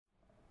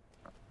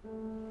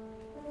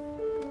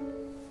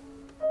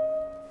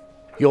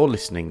You're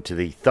listening to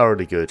the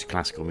Thoroughly Good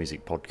Classical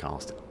Music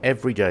Podcast,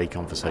 everyday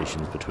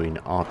conversations between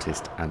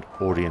artist and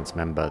audience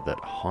member that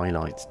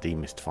highlights,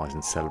 demystifies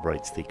and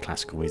celebrates the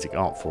classical music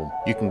art form.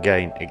 You can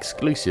gain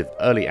exclusive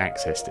early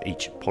access to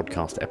each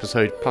podcast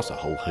episode, plus a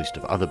whole host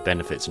of other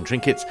benefits and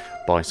trinkets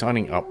by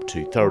signing up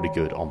to Thoroughly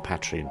Good on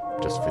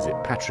Patreon. Just visit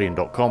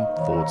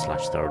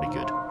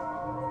patreon.com/thoroughlygood.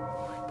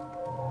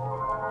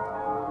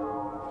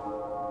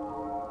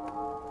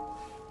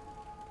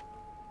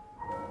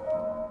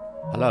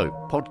 Hello,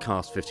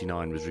 podcast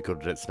 59 was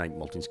recorded at Snake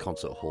Maltings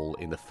Concert Hall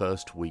in the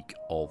first week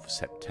of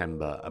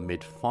September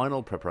amid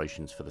final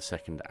preparations for the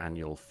second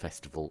annual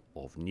Festival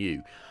of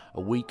New,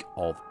 a week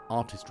of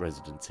artist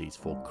residencies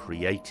for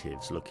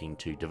creatives looking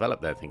to develop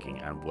their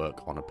thinking and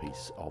work on a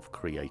piece of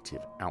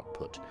creative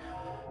output.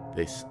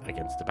 This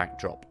against the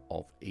backdrop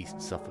of East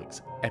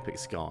Suffolk's epic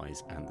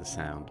skies and the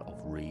sound of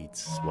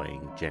reeds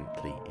swaying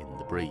gently in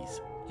the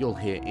breeze. You'll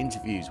hear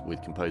interviews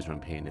with composer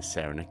and pianist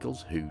Sarah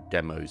Nichols, who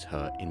demos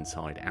her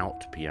Inside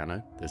Out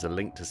piano. There's a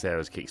link to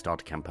Sarah's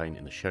Kickstarter campaign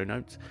in the show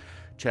notes.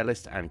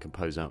 Cellist and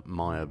composer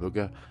Maya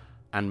Bugger,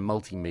 and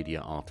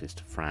multimedia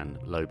artist Fran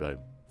Lobo.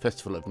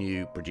 Festival of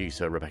New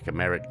producer Rebecca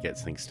Merritt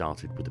gets things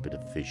started with a bit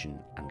of vision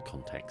and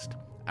context.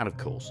 And of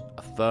course,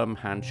 a firm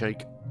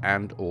handshake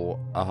and or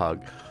a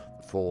hug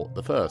for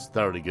the first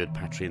Thoroughly Good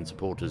Patreon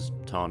supporters,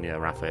 Tanya,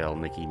 Raphael,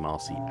 Nikki,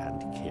 Marcy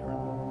and Kieran.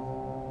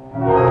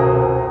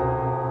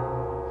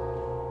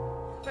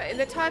 But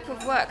the type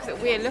of work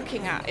that we're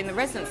looking at in the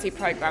residency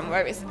programme,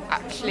 where it's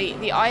actually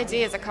the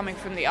ideas are coming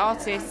from the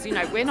artists,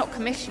 we're not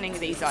commissioning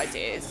these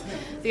ideas.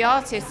 The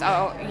artists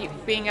are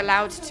being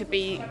allowed to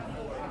be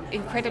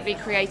incredibly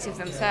creative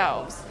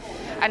themselves.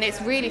 And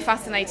it's really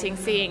fascinating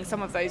seeing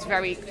some of those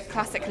very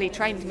classically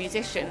trained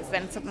musicians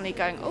then suddenly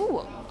going,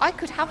 oh, I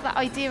could have that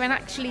idea and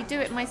actually do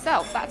it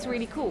myself. That's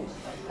really cool.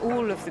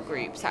 All of the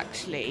groups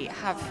actually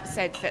have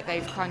said that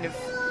they've kind of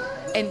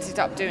ended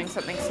up doing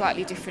something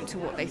slightly different to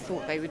what they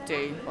thought they would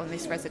do on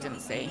this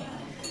residency.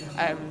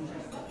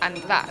 And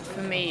that,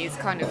 for me, is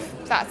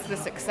that's the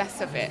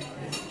success of it.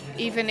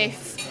 Even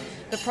if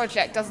the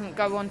project doesn't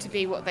go on to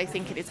be what they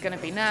think it is going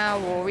to be now,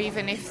 or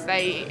even if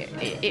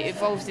it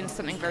evolves into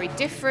something very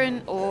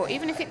different, or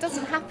even if it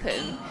doesn't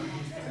happen,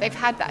 they've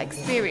had that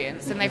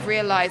experience and they've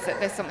realised that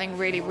there's something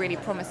really, really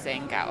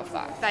promising out of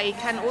that. They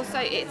can also,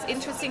 it's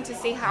interesting to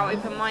see how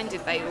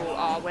open-minded they all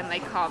are when they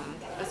come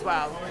as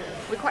well.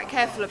 We're quite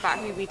careful about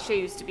who we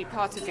choose to be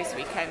part of this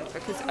weekend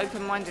because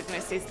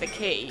open-mindedness is the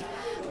key.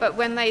 But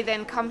when they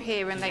then come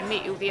here and they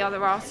meet all the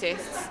other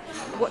artists,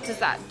 what does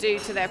that do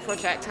to their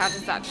project? How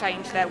does that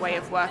change their way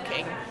of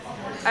working?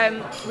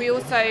 We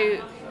also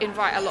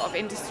invite a lot of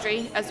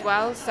industry as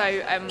well,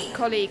 so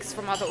colleagues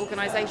from other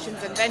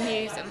organisations and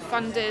venues and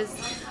funders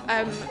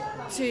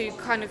to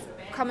kind of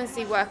come and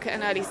see work at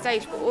an early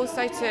stage, but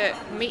also to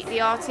meet the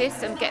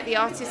artists and get the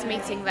artists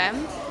meeting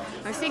them.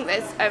 I think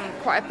there's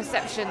quite a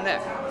perception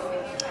that,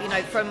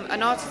 from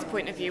an artist's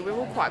point of view, we're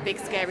all quite big,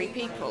 scary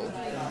people.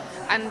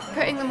 And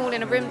putting them all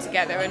in a room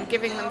together and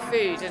giving them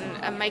food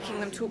and making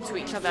them talk to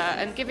each other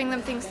and giving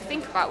them things to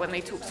think about when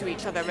they talk to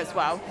each other as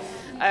well,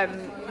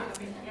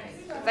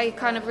 they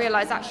kind of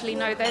realise, actually,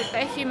 no,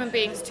 they're human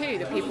beings too,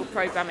 the people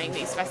programming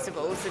these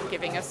festivals and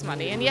giving us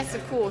money. And yes,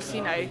 of course,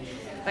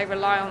 they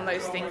rely on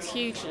those things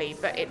hugely,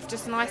 but it's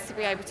just nice to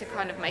be able to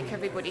kind of make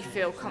everybody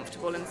feel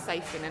comfortable and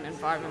safe in an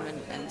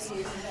environment. And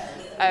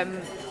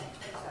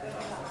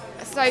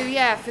so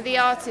yeah, for the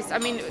artists,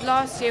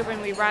 last year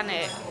when we ran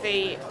it,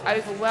 the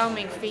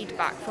overwhelming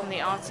feedback from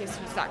the artists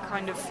was that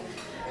kind of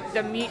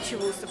the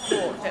mutual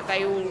support that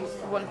they all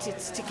wanted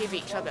to give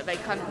each other. They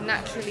kind of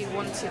naturally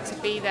wanted to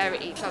be there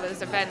at each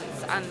other's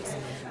events and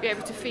be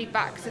able to feed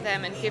back to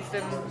them and give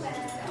them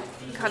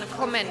kind of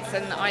comments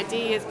and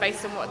ideas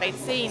based on what they'd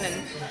seen.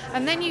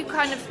 And then you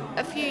kind of,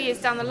 a few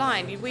years down the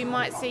line, we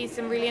might see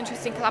some really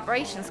interesting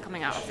collaborations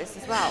coming out of this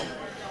as well.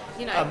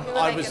 Who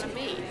are they going to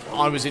meet?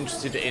 I was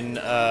interested in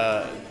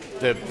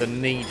the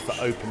need for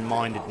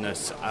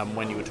open-mindedness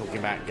when you were talking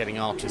about getting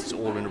artists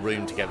all in a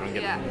room together and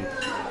getting them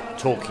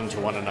talking to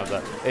one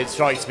another. It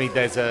strikes me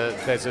there's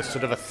a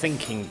sort of a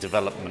thinking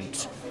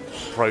development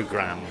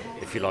program,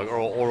 if you like,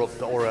 or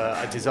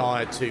a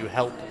desire to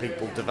help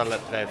people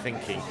develop their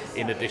thinking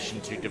in addition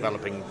to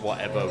developing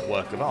whatever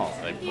work of art.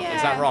 Yeah.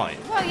 Is that right?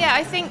 Well, yeah,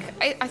 I think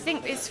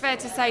it's fair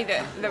to say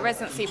that the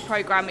residency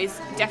program is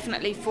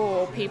definitely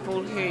for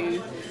people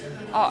who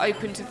are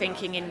open to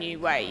thinking in new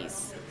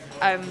ways.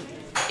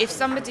 If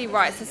somebody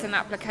writes us an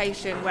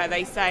application where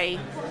they say,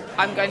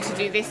 I'm going to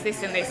do this,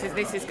 this and this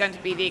is going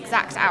to be the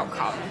exact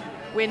outcome,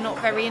 we're not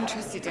very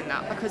interested in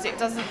that because it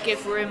doesn't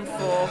give room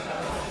for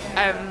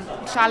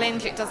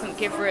challenge, it doesn't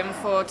give room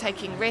for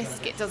taking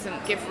risk, it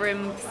doesn't give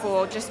room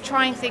for just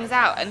trying things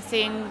out and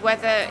seeing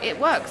whether it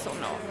works or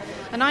not.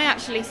 And I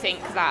actually think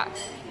that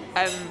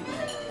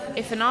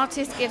if an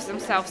artist gives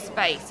themselves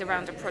space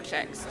around a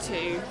project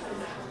to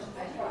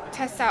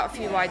test out a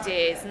few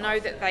ideas, know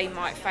that they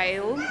might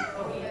fail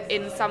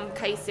in some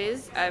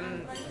cases,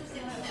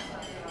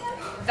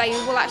 they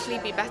will actually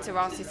be better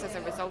artists as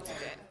a result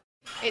of it.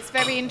 It's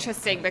very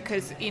interesting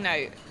because,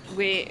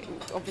 we're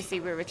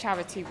a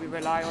charity, we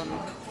rely on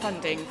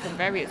funding from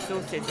various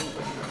sources,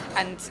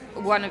 and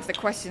one of the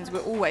questions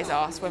we're always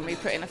asked when we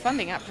put in a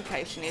funding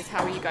application is,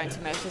 how are you going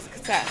to measure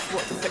success?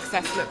 What does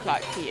success look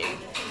like for you?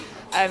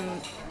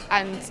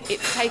 And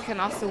it's taken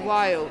us a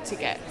while to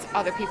get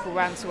other people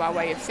round to our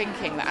way of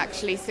thinking that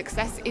actually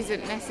success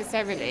isn't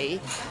necessarily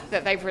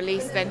that they've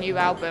released their new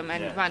album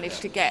and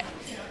managed to get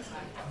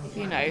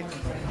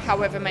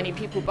however many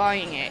people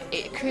buying it.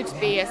 It could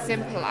be as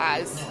simple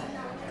as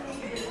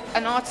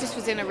an artist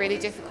was in a really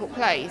difficult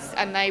place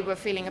and they were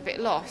feeling a bit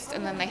lost,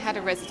 and then they had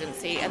a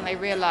residency and they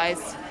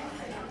realised,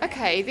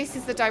 okay, this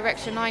is the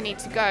direction I need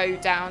to go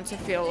down to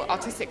feel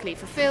artistically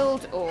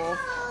fulfilled, or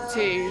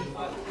to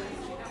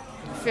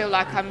feel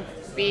like I'm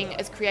being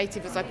as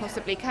creative as I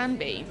possibly can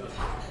be.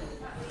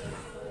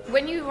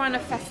 When you run a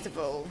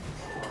festival,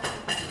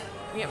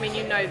 I mean,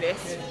 you know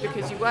this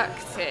because you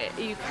worked it,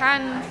 you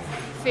can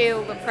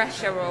feel the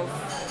pressure of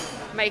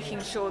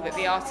making sure that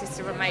the artists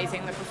are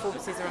amazing, the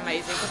performances are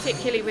amazing,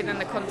 particularly within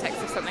the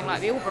context of something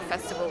like the Alba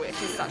Festival, which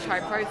is such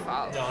high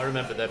profile. Yeah, I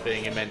remember there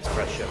being immense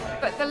pressure.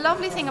 But the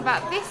lovely thing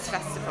about this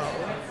festival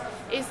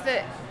is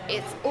that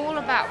it's all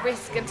about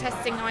risk and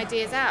testing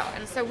ideas out,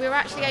 and so we're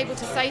actually able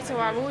to say to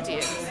our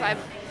audience,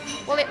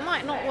 well, it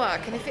might not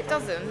work, and if it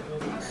doesn't,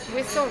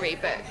 we're sorry,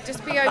 but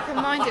just be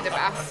open-minded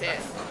about it.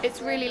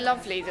 It's really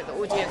lovely that the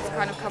audience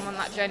kind of come on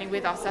that journey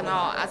with us and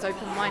are as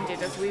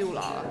open-minded as we all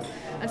are.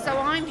 And so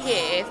I'm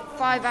here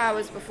 5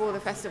 hours before the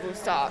festival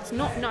starts,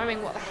 not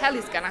knowing what the hell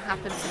is going to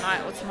happen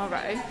tonight or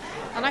tomorrow,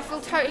 and I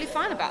feel totally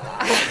fine about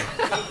that.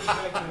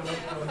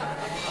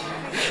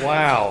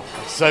 Wow,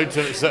 so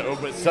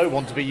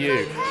want to be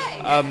you,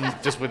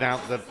 just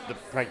without the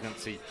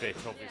pregnancy bit,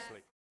 obviously.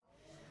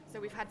 So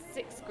we've had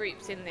 6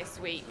 groups in this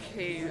week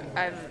who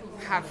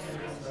have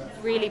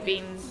really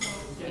been,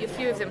 a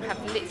few of them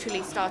have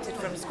literally started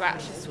from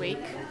scratch this week.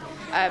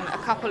 A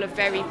couple of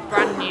very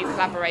brand new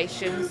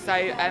collaborations.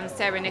 So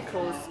Sarah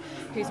Nichols,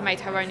 who's made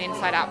her own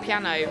Inside Out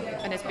piano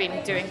and has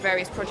been doing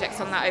various projects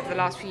on that over the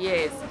last few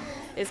years,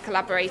 is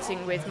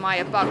collaborating with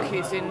Maya Buck,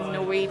 who's a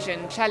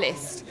Norwegian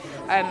cellist.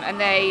 And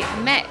they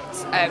met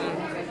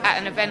at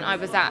an event I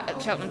was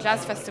at Cheltenham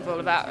Jazz Festival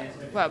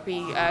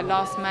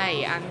last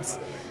May, and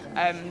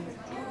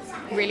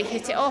really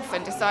hit it off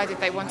and decided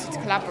they wanted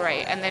to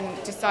collaborate, and then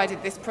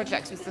decided this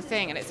project was the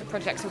thing, and it's a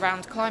project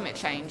around climate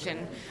change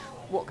and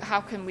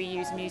how can we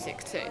use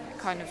music to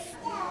kind of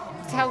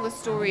tell the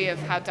story of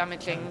how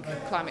damaging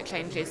climate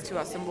change is to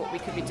us and what we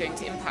could be doing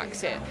to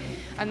impact it.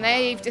 And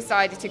they've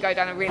decided to go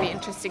down a really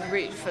interesting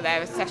route for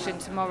their session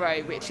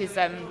tomorrow, which is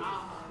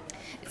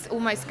it's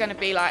almost going to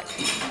be like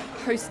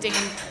hosting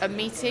a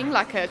meeting,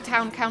 like a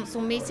town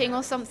council meeting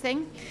or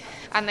something.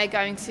 And they're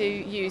going to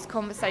use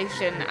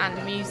conversation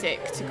and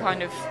music to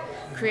kind of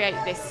create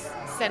this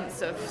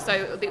sense of,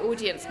 so the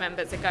audience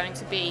members are going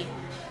to be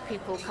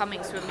people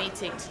coming to a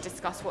meeting to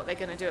discuss what they're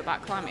going to do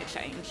about climate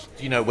change.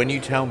 When you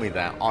tell me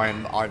that,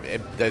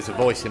 there's a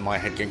voice in my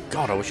head going,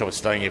 God, I wish I was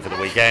staying here for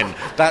the weekend.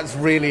 That's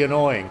really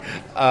annoying.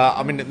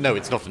 No,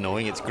 it's not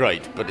annoying, it's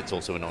great, but it's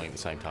also annoying at the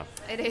same time.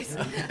 It is.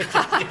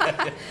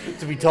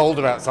 To be told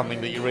about something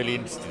that you're really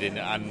interested in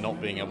and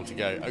not being able to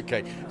go.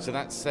 Okay, so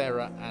that's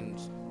Sarah and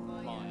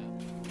Maya.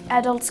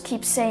 Adults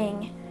keep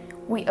saying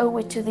we owe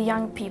it to the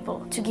young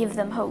people to give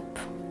them hope.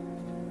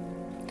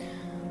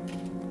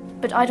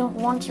 But I don't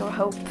want your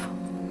hope.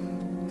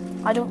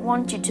 I don't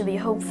want you to be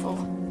hopeful.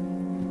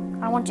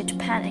 I want you to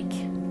panic.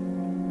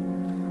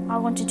 I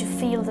want you to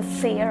feel the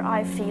fear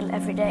I feel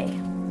every day.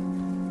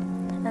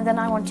 And then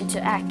I want you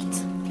to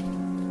act.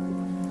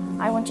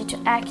 I want you to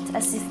act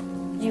as if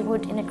you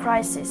would in a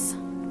crisis.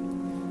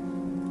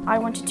 I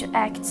want you to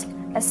act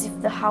as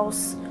if the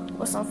house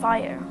was on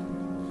fire.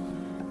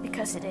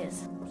 Because it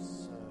is.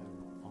 So,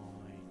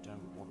 I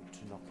don't want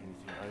to knock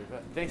anything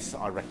over. This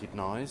I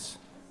recognise.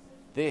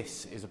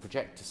 This is a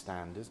projector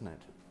stand, isn't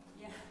it?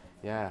 Yeah.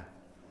 Yeah.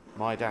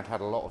 My dad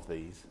had a lot of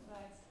these.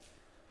 Right.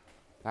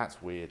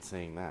 That's weird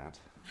seeing that.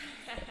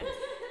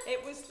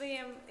 It was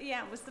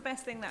it was the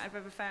best thing that I've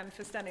ever found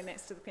for standing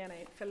next to the piano,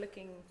 for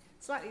looking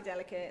slightly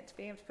delicate,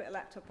 being able to put a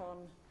laptop on,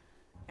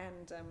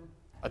 and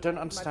I don't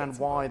understand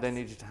why they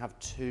needed to have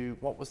two.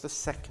 What was the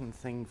second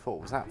thing for?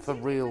 Was that for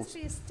real? For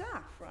your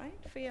stuff, right?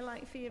 For your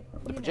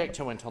The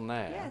projector went on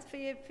there. Yes, for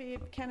your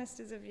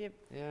canisters of your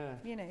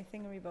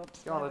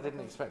thingamybobs. God, I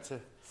didn't expect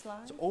to.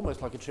 Slide. It's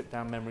almost like a trip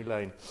down memory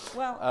lane.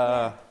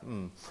 Well,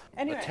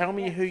 Anyway, but tell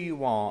me who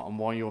you are and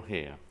why you're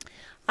here.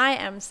 I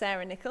am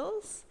Sarah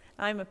Nichols.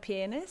 I'm a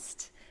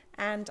pianist,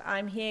 and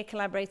I'm here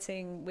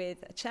collaborating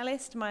with a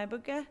cellist, Maya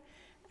Bugge,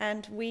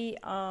 and we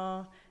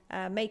are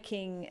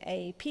making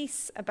a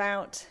piece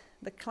about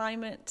the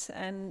climate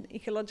and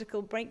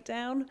ecological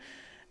breakdown,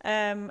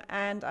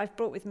 and I've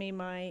brought with me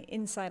my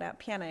Inside Out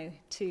piano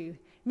to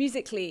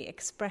musically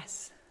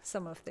express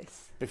some of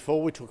this.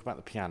 Before we talk about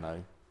the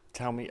piano,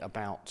 tell me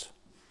about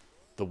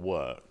the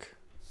work.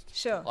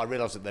 Sure. I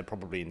realise that they're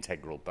probably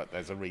integral, but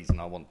there's a reason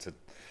I want to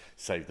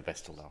save the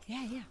best till last.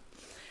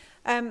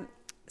 Yeah.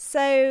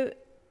 So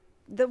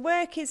The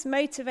work is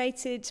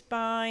motivated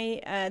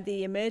by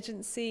the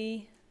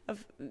emergency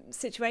of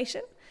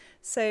situation.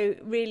 So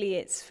really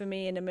it's, for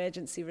me, an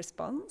emergency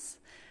response.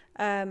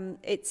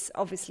 It's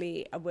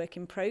obviously a work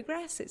in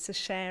progress. It's a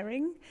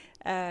sharing.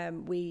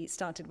 We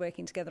started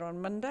working together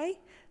on Monday,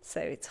 so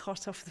it's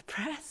hot off the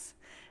press.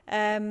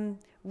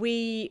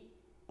 We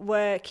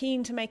were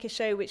keen to make a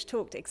show which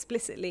talked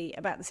explicitly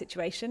about the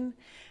situation,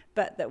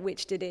 but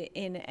which did it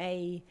in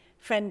a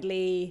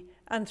friendly,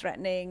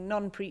 unthreatening,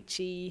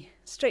 non-preachy,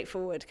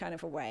 straightforward kind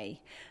of a way.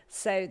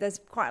 So there's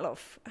quite a lot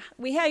of,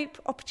 we hope,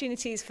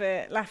 opportunities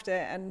for laughter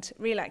and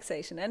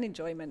relaxation and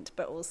enjoyment,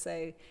 but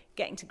also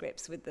getting to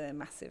grips with the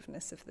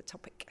massiveness of the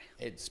topic.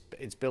 It's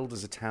billed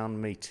as a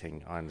town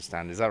meeting, I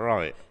understand. Is that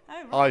right?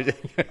 Oh,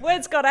 right.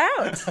 Words got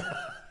out.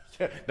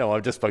 No,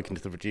 I've just spoken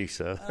to the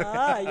producer.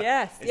 Ah,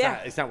 yes.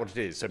 Is that what it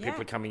is? So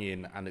people are coming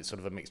in and it's sort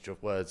of a mixture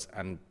of words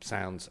and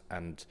sounds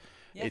and...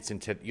 Yeah.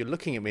 You're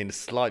looking at me in a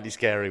slightly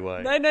scary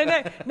way. No.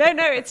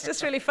 It's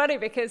just really funny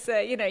because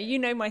you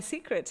know my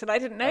secret, and I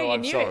didn't know you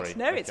knew it.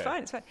 No, okay. It's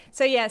fine.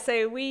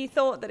 So we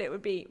thought that it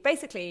would be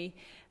basically.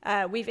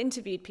 We've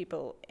interviewed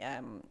people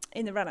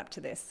in the run-up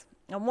to this,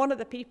 and one of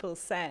the people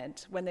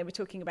said when they were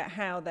talking about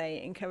how they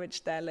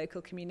encouraged their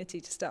local community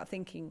to start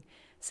thinking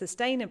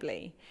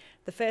sustainably,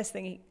 the first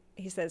thing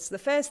he says, the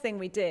first thing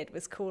we did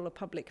was call a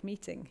public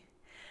meeting.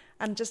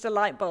 And just a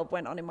light bulb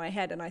went on in my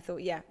head, and I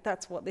thought, yeah,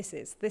 that's what this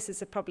is. This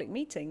is a public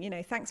meeting.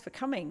 Thanks for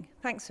coming.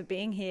 Thanks for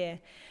being here,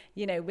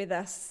 with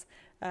us.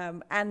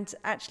 And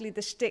actually,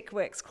 the shtick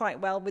works quite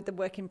well with the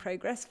work in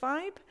progress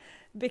vibe,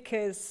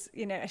 because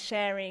a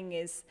sharing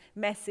is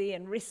messy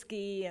and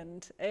risky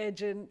and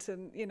urgent,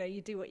 and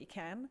you do what you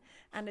can.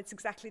 And it's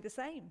exactly the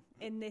same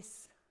in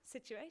this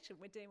situation.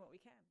 We're doing what we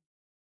can.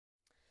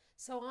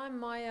 So I'm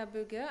Maja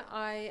Bugge.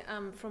 I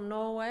am from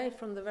Norway,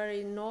 from the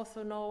very north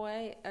of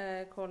Norway,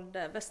 called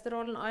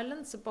Vesterålen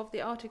Islands, above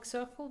the Arctic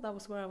Circle. That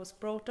was where I was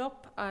brought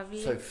up.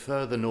 So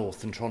further north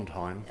than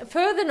Trondheim?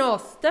 Further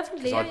north,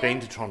 definitely. Because I've been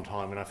to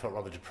Trondheim and I felt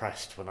rather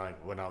depressed when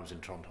I was in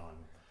Trondheim.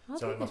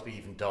 So it must be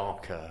even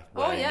darker.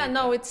 Oh yeah,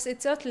 no, it's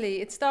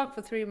dark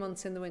for 3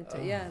 months in the winter.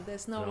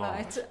 There's no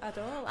light at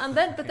all.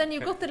 But then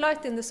you got the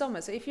light in the summer.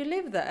 So if you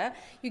live there,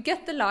 you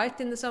get the light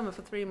in the summer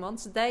for 3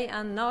 months, day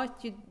and night.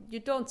 You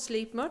don't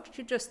sleep much.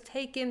 You just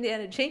take in the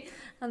energy,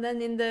 and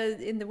then in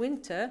the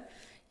winter,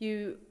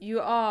 you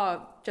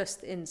are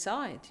just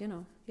inside.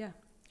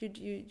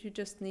 You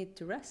just need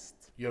to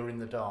rest. You're in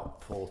the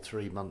dark for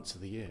 3 months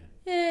of the year.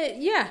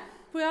 Yeah.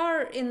 We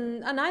are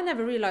in, and I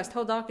never realized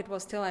how dark it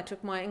was till I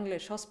took my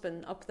English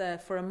husband up there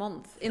for a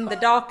month, in the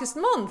darkest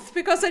month,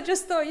 because I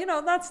just thought,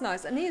 that's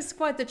nice. And he's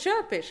quite a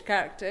chirpish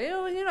character,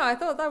 I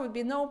thought that would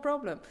be no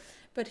problem.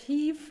 But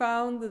he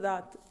found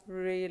that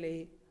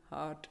really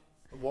hard.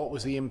 What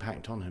was the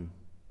impact on him?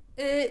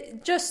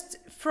 Just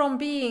from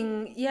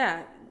being,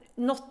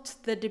 not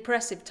the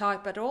depressive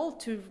type at all,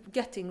 to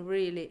getting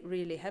really,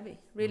 really heavy,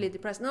 really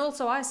depressed. And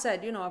also I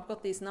said, I've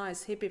got these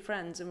nice hippie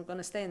friends and we're going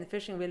to stay in the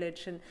fishing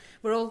village and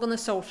we're all going to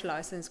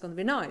socialize and it's going to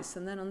be nice.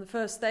 And then on the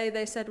first day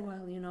they said,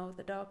 well,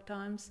 the dark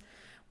times,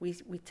 we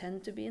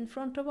tend to be in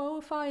front of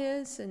our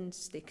fires and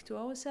stick to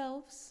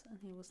ourselves. And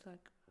he was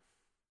like...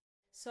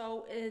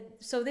 So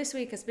this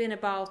week has been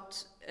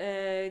about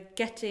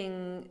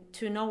getting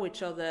to know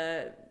each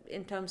other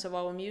in terms of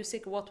our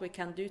music, what we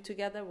can do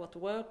together, what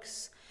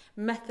works,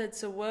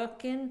 methods of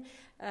working.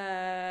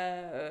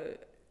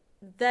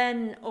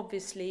 Then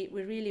obviously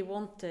we really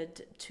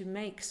wanted to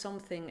make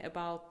something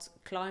about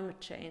climate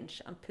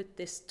change and put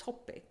this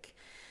topic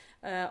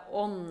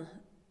on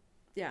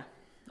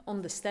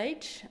the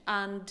stage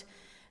and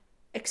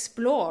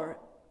explore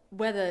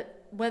whether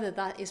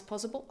that is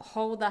possible,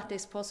 how that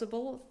is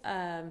possible,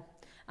 and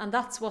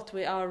that's what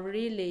we are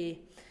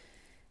really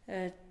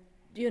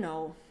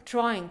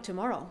trying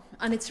tomorrow.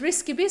 And it's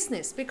risky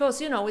business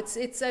because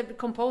it's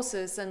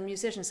composers and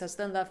musicians has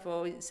done that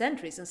for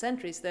centuries and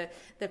centuries,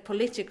 the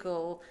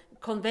political,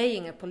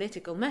 conveying a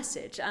political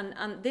message,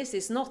 and this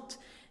is not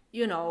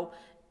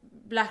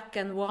black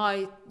and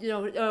white,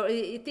 or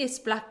it is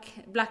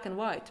black and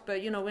white,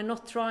 but we're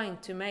not trying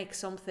to make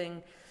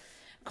something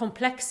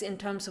complex in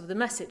terms of the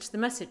message. The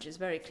message is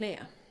very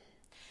clear.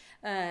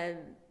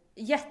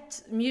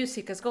 Yet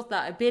music has got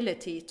that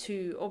ability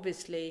to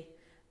obviously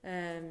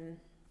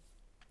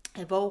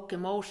evoke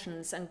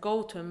emotions and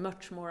go to a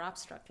much more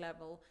abstract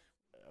level.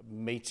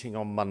 Meeting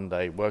on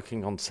Monday,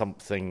 working on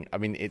something,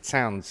 it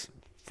sounds,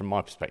 from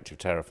my perspective,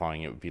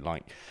 terrifying. It would be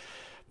like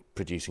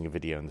producing a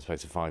video in the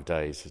space of 5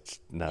 days.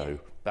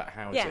 But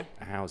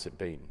how's it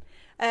been?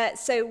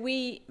 So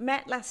we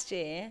met last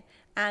year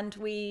and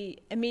we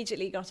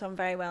immediately got on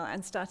very well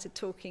and started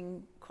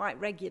talking quite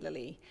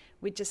regularly.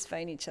 We'd just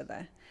phone each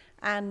other.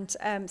 And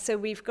so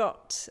we've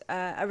got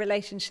a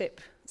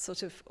relationship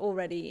sort of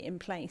already in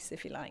place,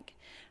 if you like.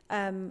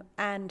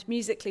 And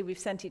musically, we've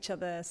sent each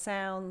other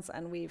sounds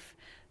and we've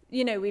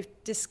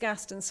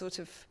discussed and sort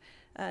of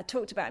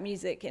talked about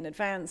music in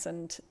advance.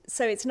 And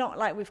so it's not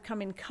like we've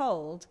come in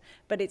cold,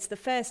 but it's the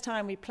first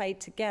time we played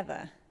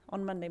together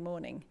on Monday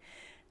morning.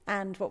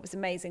 And what was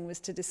amazing was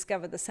to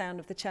discover the sound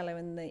of the cello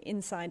and the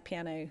inside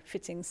piano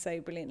fitting so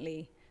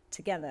brilliantly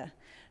together.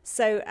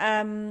 So,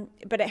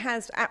 but it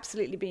has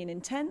absolutely been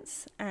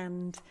intense,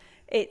 and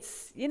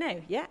it's,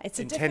 it's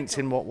intense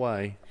in what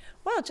way?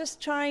 Well, just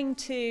trying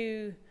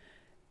to,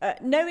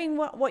 knowing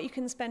what you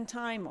can spend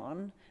time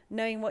on,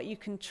 knowing what you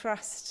can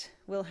trust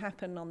will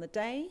happen on the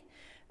day,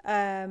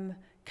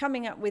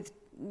 coming up with,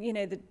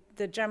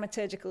 the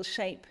dramaturgical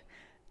shape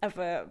of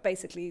a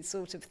basically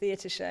sort of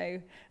theatre show,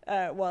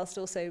 whilst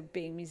also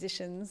being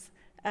musicians,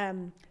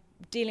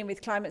 dealing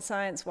with climate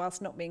science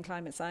whilst not being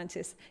climate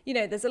scientists.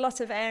 There's a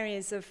lot of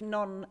areas of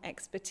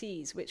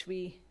non-expertise which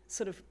we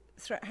sort of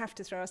have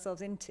to throw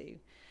ourselves into.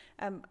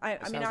 Sounds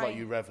like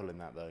you revel in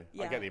that, though.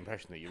 Yeah. I get the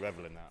impression that you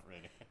revel in that,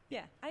 really.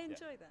 Yeah, I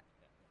enjoy that.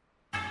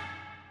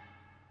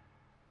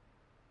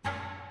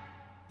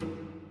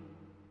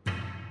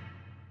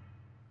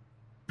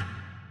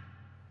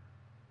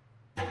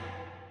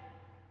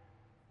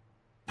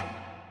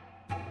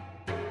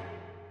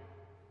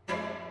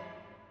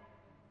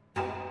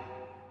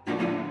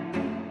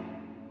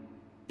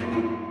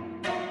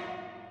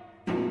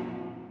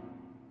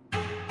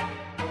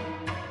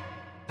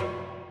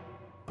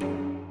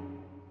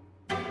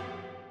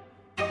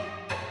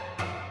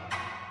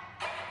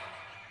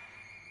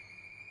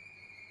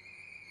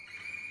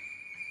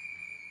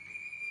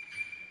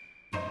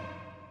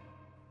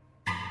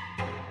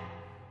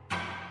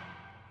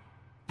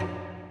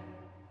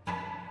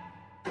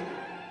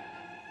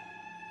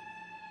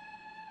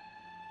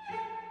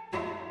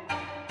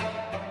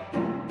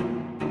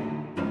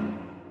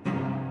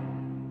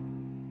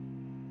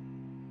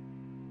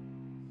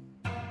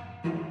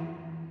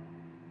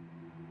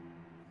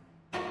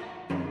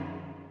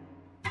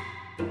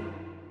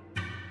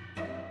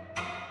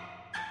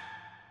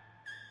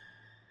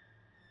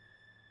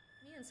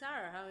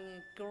 Sarah are having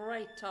a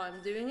great time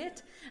doing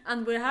it,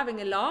 and we're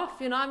having a laugh.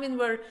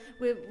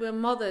 We're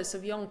mothers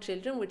of young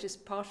children, which is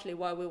partially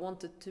why we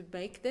wanted to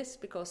make this,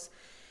 because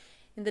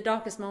in the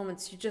darkest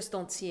moments you just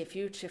don't see a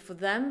future for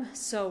them.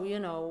 So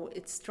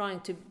it's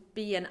trying to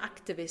be an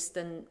activist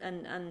and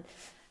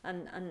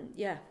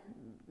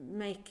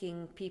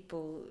making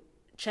people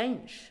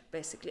change,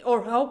 basically.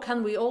 Or how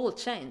can we all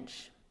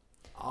change?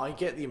 I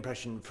get the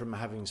impression from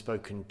having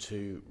spoken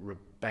to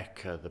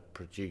Rebecca, the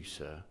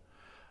producer,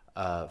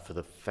 for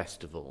the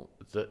festival,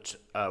 that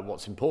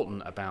what's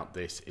important about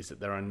this is that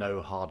there are no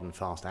hard and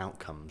fast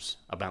outcomes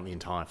about the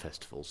entire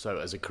festival. So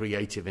as a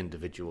creative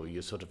individual,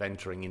 you're sort of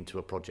entering into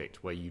a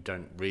project where you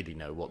don't really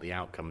know what the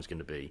outcome is going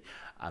to be,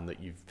 and that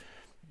you've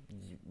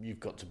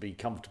got to be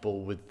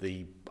comfortable with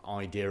the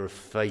idea of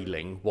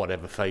failing,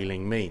 whatever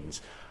failing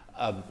means.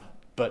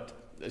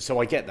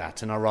 So I get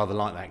that, and I rather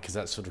like that, because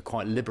that's sort of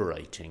quite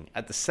liberating.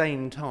 At the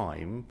same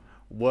time,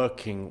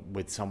 working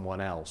with someone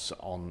else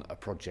on a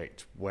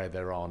project where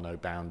there are no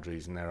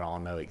boundaries and there are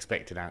no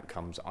expected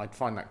outcomes, I'd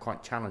find that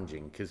quite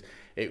challenging, because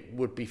it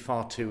would be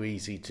far too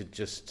easy to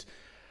just...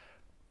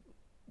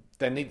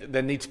 There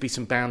need to be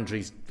some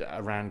boundaries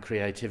around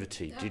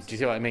creativity. Do you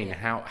see what I mean?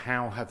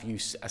 How have you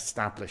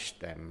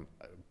established them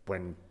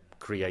when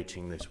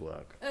creating this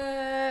work?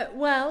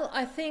 Well,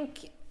 I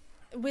think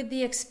with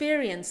the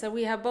experience that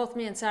we have, both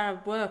me and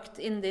Sarah worked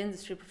in the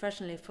industry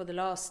professionally for the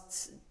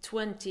last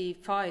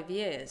 25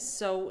 years.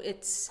 So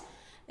it's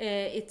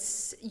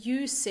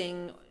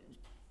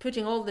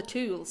taking all the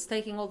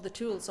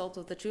tools out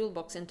of the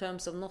toolbox, in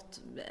terms of not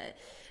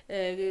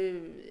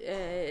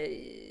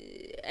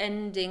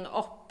ending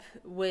up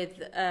with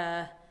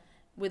a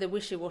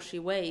wishy-washy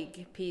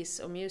vague piece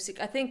of music.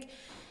 I think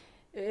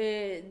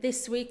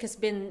this week has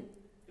been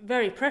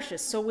very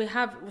precious. So we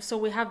have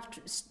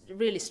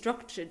really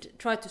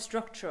tried to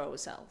structure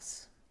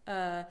ourselves.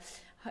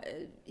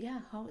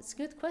 It's a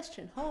good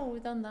question. How have we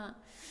done that?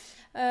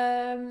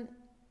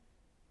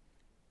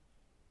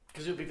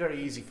 Because it would be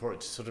very easy for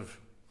it to sort of...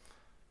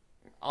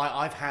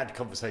 I've had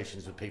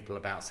conversations with people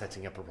about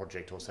setting up a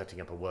project or setting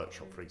up a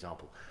workshop, for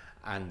example,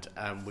 and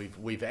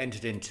we've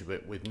entered into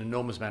it with an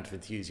enormous amount of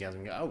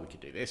enthusiasm. Oh, we could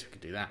do this, we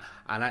could do that,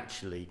 and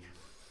actually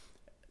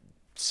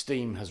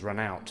steam has run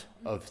out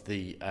of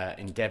the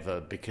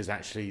endeavour, because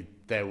actually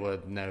there were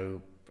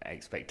no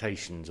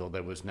expectations or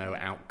there was no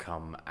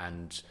outcome,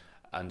 and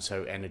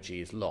so energy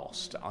is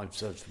lost. I'm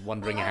sort of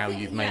wondering how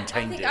you've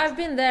maintained it. I've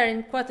been there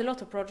in quite a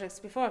lot of projects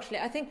before, actually.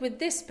 I think with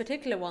this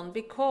particular one,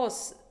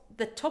 because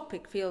the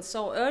topic feels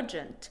so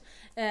urgent,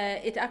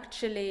 it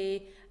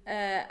actually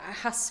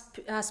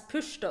has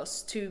pushed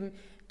us to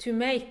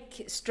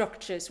make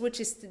structures, which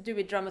is to do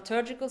with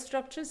dramaturgical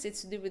structures. It's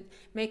to do with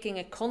making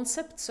a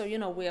concept. So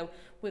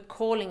we're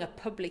calling a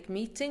public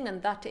meeting,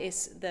 and that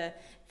is the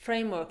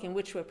framework in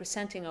which we're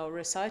presenting our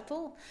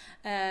recital,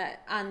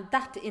 and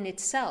that in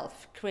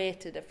itself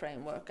created a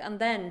framework. And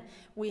then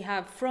we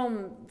have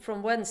from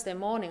Wednesday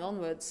morning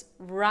onwards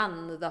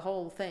ran the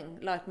whole thing,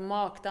 like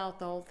marked out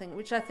the whole thing,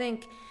 which I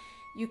think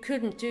you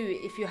couldn't do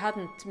if you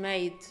hadn't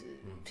made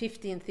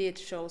 15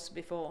 theatre shows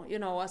before,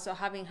 also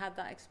having had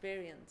that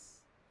experience.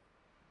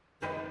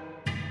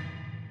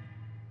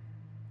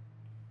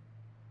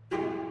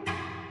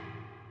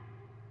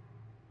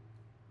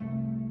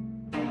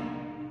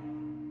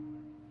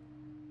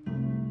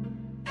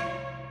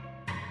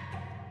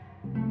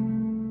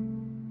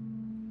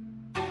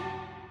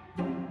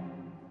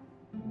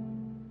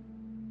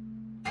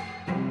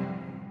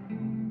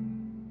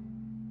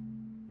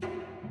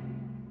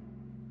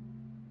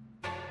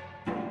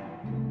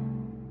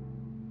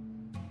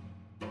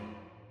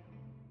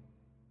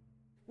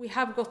 we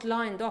have got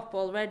lined up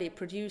already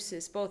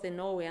producers both in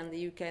Norway and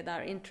the UK that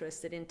are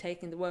interested in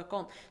taking the work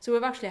on. So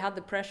we've actually had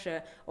the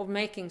pressure of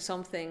making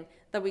something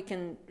that we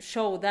can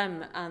show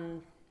them,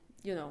 and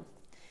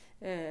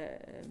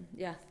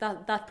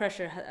that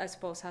pressure, I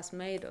suppose, has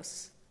made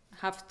us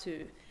have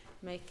to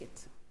make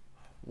it.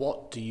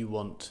 What do you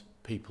want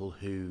people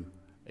who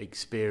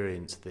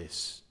experience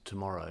this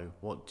tomorrow,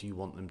 what do you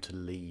want them to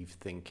leave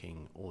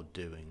thinking or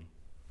doing?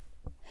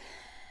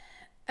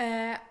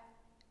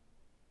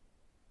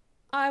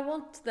 I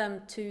want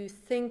them to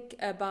think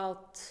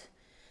about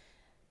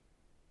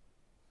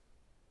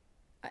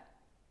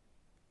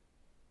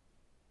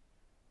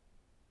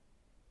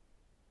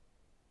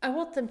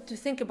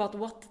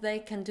what they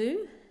can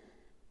do.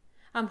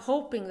 I'm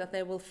hoping that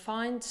they will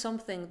find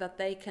something that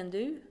they can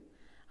do.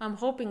 I'm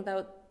hoping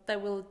that they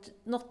will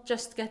not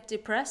just get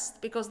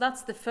depressed, because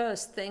that's the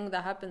first thing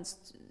that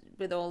happens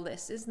with all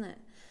this, isn't it?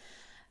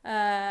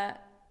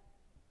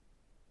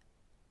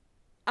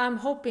 I'm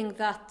hoping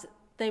that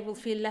they will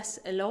feel less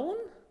alone,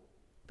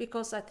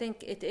 because I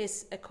think it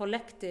is a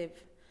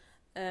collective.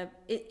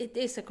 It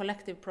is a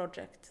collective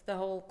project, the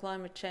whole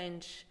climate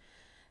change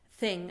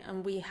thing,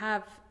 and we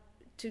have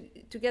to,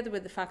 together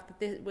with the fact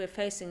that we're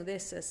facing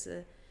this as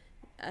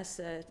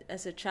a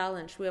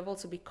challenge, we have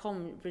also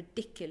become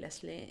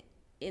ridiculously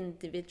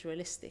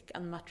individualistic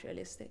and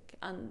materialistic,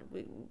 and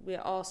we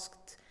are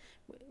asked,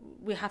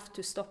 we have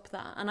to stop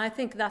that, and I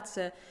think it's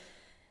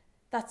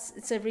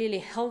a really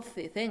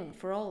healthy thing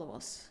for all of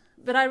us.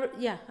 But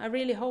I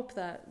really hope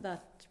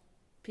that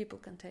people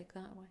can take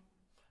that away.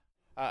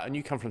 And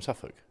you come from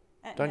Suffolk,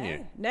 don't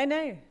you?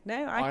 No.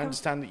 I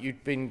understand that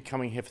you've been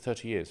coming here for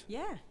 30 years.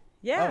 Yeah.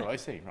 Oh, I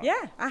see. Right.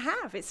 Yeah, I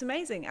have. It's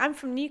amazing. I'm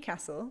from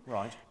Newcastle.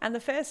 Right. And the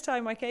first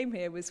time I came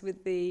here was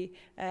with the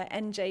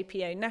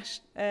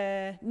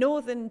NJPO,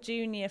 Northern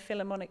Junior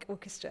Philharmonic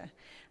Orchestra,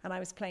 and I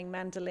was playing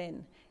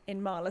mandolin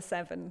in Mahler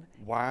 7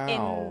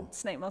 in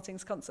Snape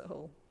Maltings Concert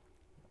Hall.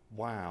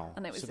 Wow.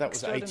 And it was so that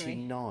was extraordinary.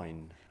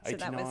 89. So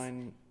 89. That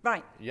was,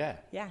 right. Yeah.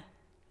 Yeah.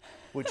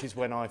 Which is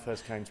when I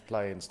first came to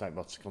play in Snape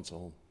Maltings Concert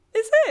Hall.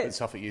 Is it? At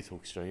Suffolk Youth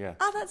Orchestra, yeah.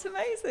 Oh, that's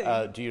amazing.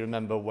 Do you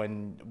remember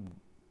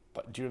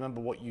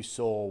what you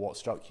saw, what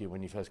struck you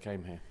when you first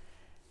came here?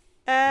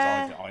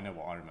 I know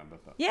what I remember.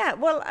 But. Yeah,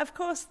 well, of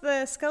course,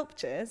 the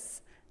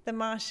sculptures, the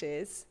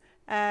marshes,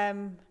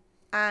 and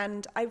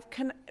I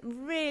can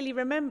really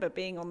remember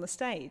being on the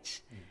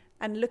stage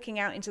and looking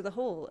out into the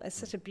hall as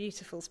such a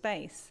beautiful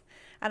space.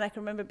 And I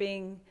can remember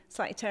being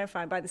slightly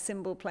terrified by the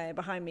cymbal player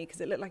behind me, because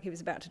it looked like he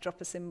was about to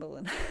drop a cymbal.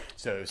 And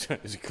so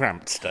it was a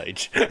cramped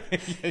stage.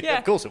 Yeah,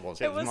 of course it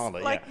was. It was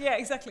Mahler, like, yeah,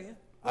 exactly.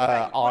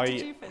 What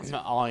did you face?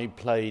 I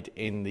played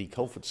in the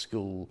Colford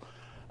School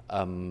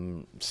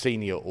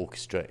Senior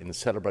Orchestra in the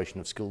Celebration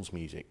of Schools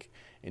Music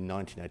in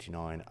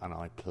 1989, and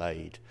I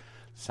played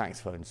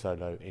saxophone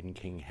solo in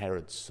King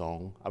Herod's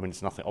Song. I mean,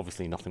 it's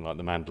obviously nothing like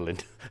the mandolin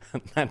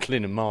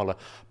and Mahler,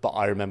 but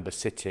I remember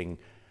sitting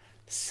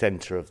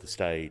centre of the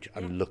stage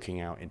and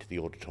looking out into the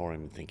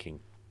auditorium and thinking,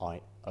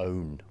 I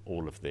own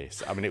all of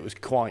this. I mean,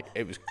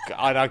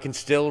 I can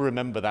still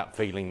remember that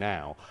feeling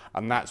now,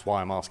 and that's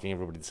why I'm asking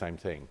everybody the same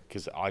thing,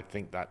 because I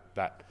think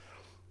that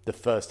the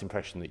first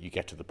impression that you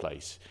get of the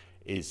place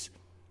is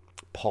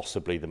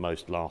possibly the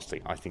most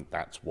lasting. I think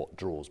that's what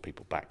draws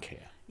people back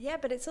here. Yeah,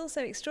 but it's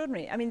also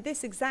extraordinary. I mean,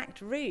 this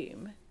exact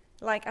room,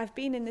 like I've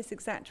been in this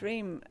exact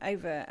room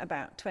over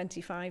about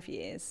 25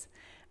 years,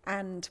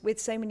 and with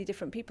so many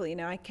different people. You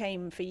know, I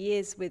came for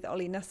years with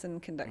Ollie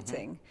Nusson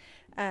conducting.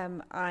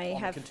 On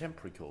a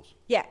contemporary course?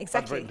 Yeah, exactly.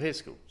 At the Britten Peers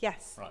School?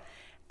 Yes. Right.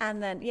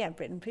 And then,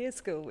 Britten Peers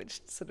School,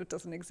 which sort of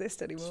doesn't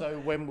exist anymore. So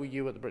when were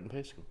you at the Britten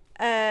Peers School?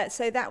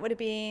 So that would have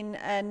been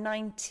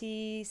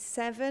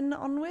 97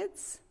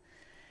 onwards.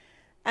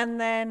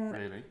 And then...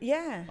 Really?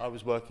 Yeah. I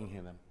was working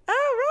here then.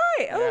 Oh,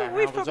 right. Yeah,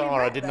 we've probably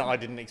met I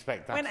didn't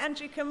expect that. When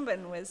Andrew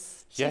Cumban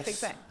was chief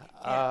exec.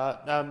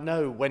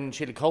 No, when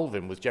Sheila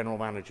Colvin was general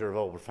manager of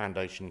Aldwood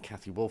Foundation,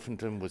 Cathy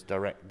Wolfenden was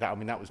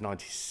that was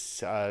 90.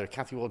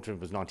 Cathy Wolfenden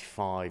was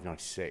 95,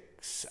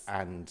 96,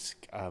 and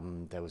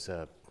there was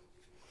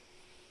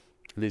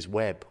Liz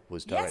Webb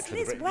was director.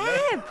 Yes, Liz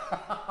Webb.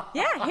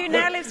 Yeah, who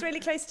now lives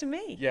really close to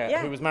me.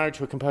 Yeah, who was married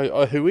to a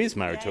composer, who is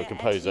married to a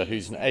composer,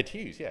 who's Ed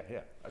Hughes. Yeah,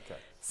 okay.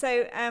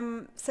 So,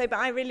 but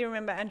I really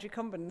remember Andrew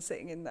Cumban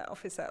sitting in that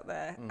office out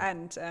there,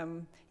 and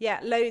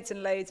loads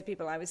and loads of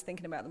people. I was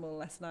thinking about them all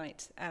last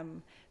night.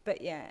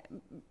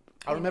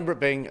 I remember it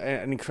being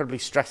an incredibly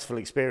stressful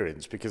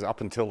experience, because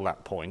up until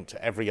that point,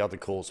 every other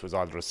course was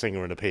either a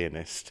singer and a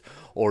pianist,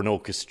 or an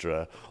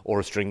orchestra, or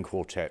a string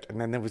quartet,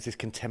 and then there was this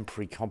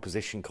contemporary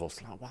composition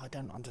course. Like, well, I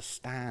don't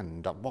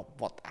understand.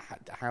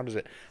 How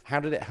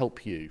did it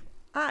help you?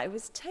 It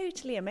was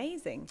totally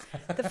amazing.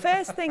 The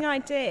first thing I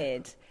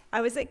did,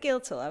 I was at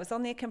Guildhall, I was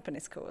on the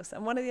accompanist course,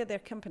 and one of the other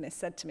accompanists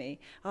said to me,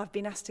 I've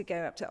been asked to go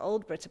up to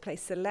Aldborough to play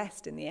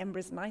Celeste in the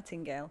Embers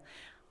Nightingale.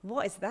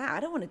 What is that? I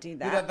don't want to do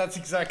that. Yeah, that's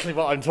exactly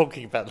what I'm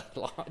talking about.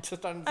 I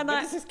just don't, where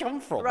does this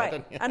come from?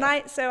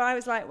 Right. So I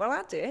was like, well,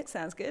 I'll do it.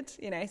 Sounds good.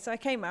 You know, so I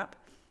came up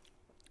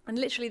And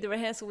literally the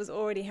rehearsal was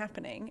already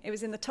happening. It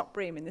was in the top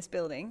room in this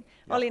building.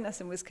 Yeah. Ollie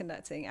Nussin was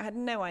conducting. I had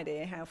no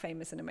idea how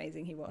famous and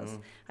amazing he was.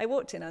 I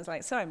walked in, I was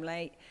like, sorry I'm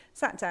late,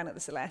 sat down at the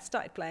Celeste,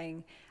 started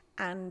playing,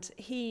 and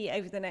he,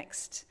 over the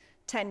next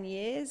 10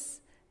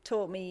 years,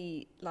 taught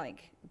me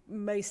like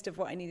most of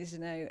what I needed to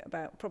know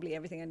about, probably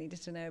everything I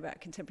needed to know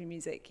about contemporary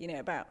music, you know,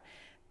 about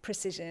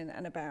precision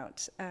and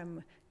about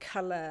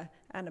colour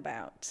and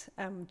about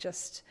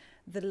just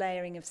the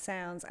layering of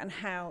sounds and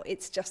how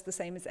it's just the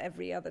same as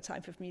every other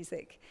type of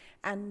music.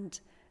 And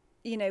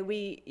you know,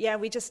 we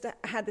just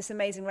had this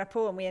amazing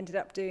rapport, and we ended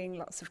up doing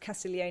lots of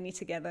Castiglione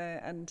together.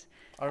 And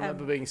I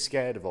remember being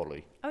scared of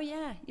Ollie. Oh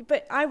yeah,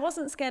 but I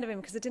wasn't scared of him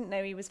because I didn't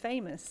know he was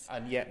famous.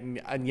 And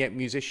yet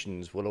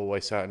musicians will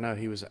always say, no,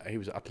 he was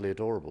utterly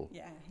adorable.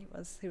 Yeah, he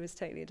was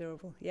totally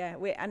adorable. Yeah,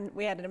 we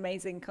had an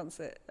amazing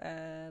concert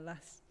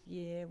last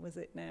year. Was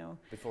it now?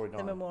 Before he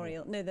died. The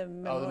memorial. Yeah. No, the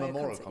memorial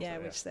concert. Yeah,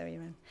 yeah. which there you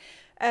went.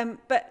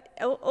 But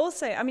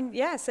also, I mean,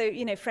 yeah, so,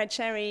 you know, Fred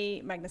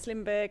Cherry, Magnus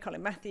Lindberg,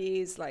 Colin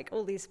Matthews, like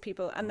all these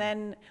people. And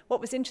then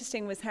what was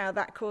interesting was how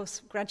that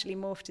course gradually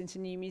morphed into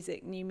new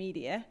music, new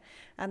media.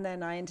 And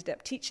then I ended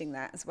up teaching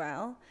that as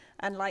well.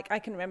 And like, I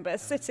can remember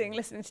sitting,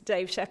 listening to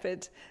Dave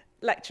Shepherd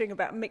lecturing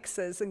about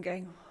mixers and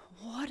going,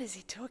 what is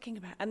he talking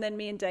about? And then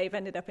me and Dave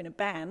ended up in a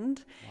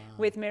band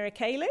with Mira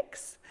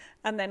Calix.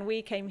 And then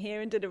we came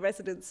here and did a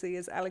residency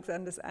as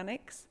Alexander's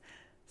Annex.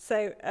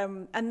 So,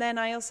 and then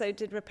I also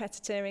did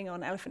repetitouring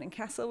on Elephant and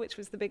Castle, which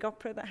was the big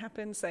opera that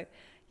happened. So,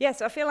 yeah,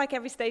 so I feel like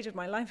every stage of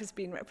my life has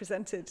been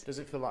represented. Does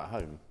it feel like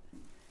home?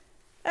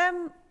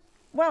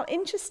 Well,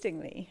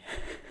 interestingly...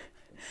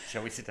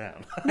 Shall we sit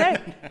down?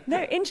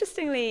 No,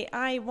 interestingly,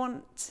 I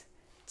want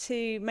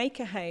to make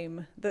a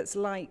home that's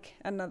like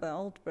another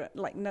Aldborough,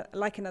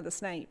 like another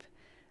Snape.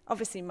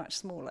 Obviously much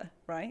smaller,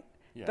 right?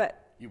 Yeah,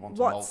 but you want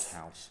an old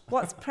house.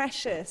 What's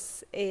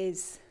precious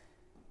is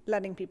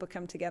letting people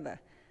come together.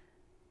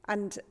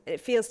 And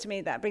it feels to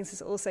me that brings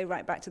us also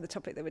right back to the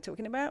topic that we're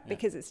talking about,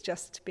 because it's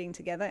just being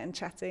together and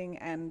chatting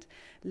and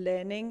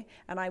learning.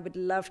 And I would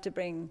love to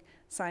bring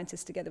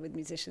scientists together with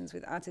musicians,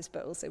 with artists,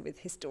 but also with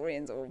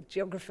historians or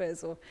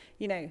geographers, or,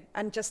 you know,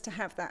 and just to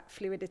have that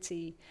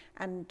fluidity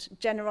and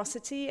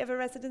generosity of a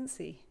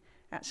residency,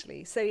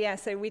 actually. So, yeah,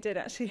 so we did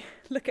actually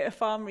look at a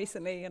farm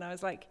recently, and I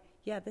was like,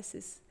 yeah, this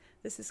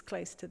is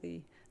close to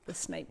the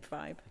Snape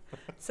vibe.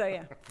 So,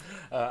 yeah.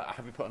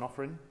 Have you put an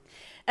offer in?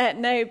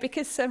 No,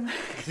 because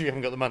you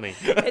haven't got the money.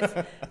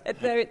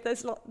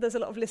 There's a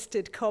lot of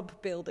listed cob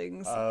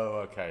buildings.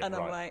 Oh, okay. And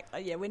I'm like,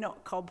 yeah, we're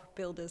not cob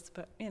builders,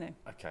 but you know.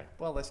 Okay.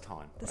 Well, there's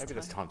time. Maybe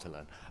there's time to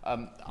learn.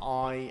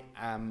 I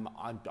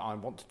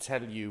want to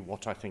tell you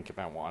what I think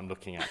about what I'm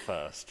looking at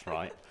first,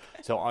 right?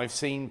 So I've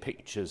seen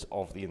pictures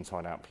of the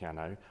Inside Out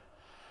piano,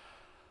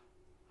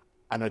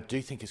 and I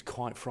do think it's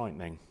quite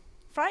frightening.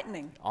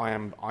 Frightening.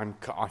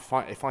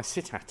 If I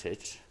sit at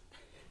it,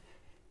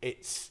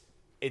 it's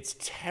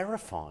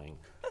terrifying.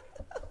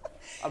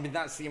 I mean,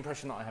 that's the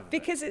impression that I have.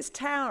 Because it's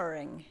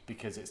towering.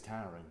 Because it's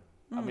towering.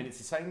 I mean, it's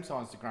the same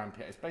size as the grand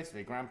piano. It's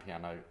basically a grand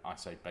piano. I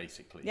say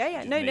basically.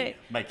 Yeah. No.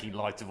 Making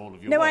light of all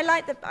of your. No, work.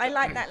 I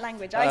like that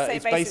language. I say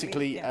it's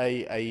basically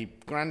a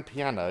grand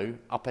piano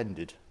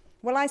upended.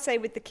 Well, I say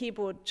with the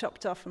keyboard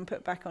chopped off and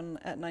put back on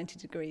at 90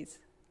 degrees.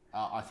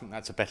 I think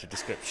that's a better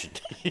description.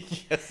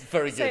 Yes,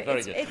 very good,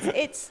 very good.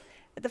 It's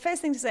the first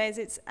thing to say is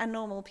it's a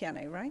normal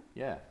piano, right?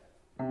 Yeah.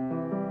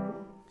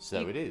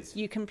 So it is.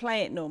 You can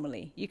play it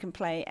normally. You can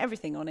play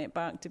everything on it,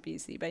 Bach,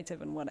 Debussy,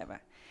 Beethoven,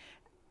 whatever.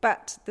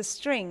 But the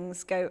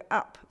strings go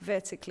up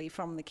vertically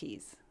from the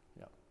keys.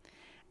 Yeah.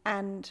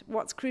 And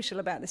what's crucial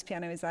about this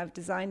piano is I've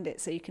designed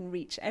it so you can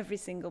reach every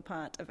single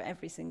part of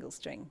every single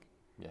string.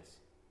 Yes.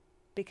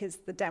 Because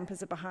the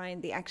dampers are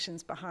behind, the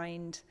action's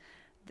behind,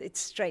 it's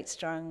straight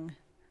strung,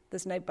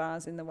 there's no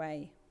bars in the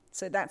way.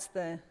 So that's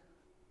the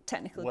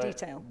technical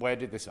detail. Where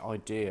did this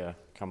idea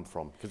come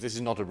from? Because this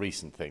is not a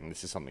recent thing.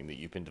 This is something that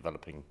you've been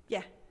developing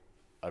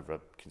over a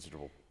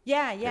considerable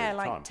period of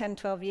like time. 10,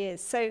 12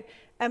 years. So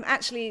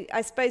actually,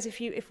 I suppose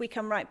if we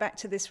come right back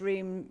to this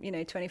room,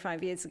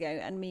 25 years ago,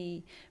 and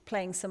me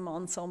playing some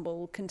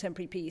ensemble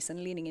contemporary piece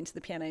and leaning into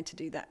the piano to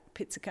do that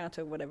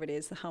pizzicato, whatever it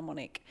is, the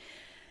harmonic,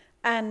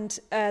 and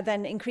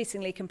then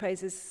increasingly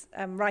composers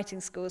writing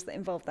scores that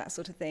involved that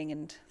sort of thing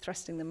and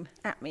thrusting them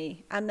at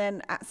me. And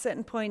then at a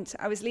certain point,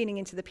 I was leaning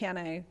into the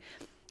piano.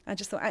 I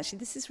just thought, actually,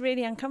 this is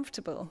really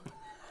uncomfortable.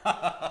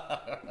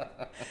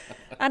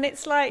 And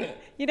it's like,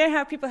 you know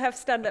how people have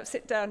stand-up,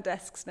 sit-down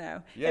desks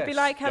now? Yes, it'd be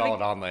like having,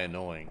 God, aren't they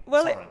annoying?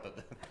 Well,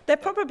 they're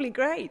probably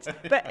great,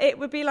 but it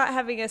would be like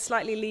having a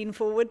slightly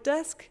lean-forward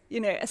desk,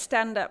 a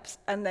stand-up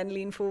and then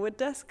lean-forward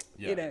desk.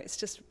 Yeah. It's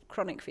just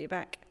chronic for your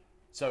back.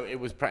 So it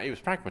was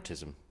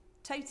pragmatism.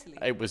 Totally.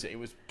 It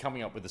was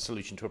coming up with a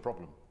solution to a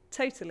problem.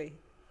 Totally.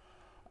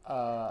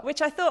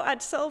 Which I thought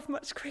I'd solve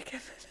much quicker.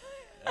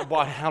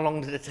 Why? How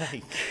long did it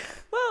take?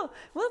 Well,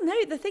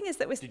 no. The thing is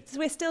that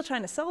we're still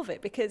trying to solve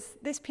it because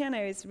this piano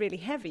is really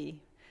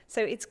heavy.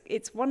 So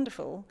it's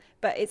wonderful,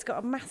 but it's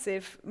got a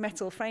massive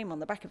metal frame on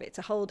the back of it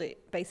to hold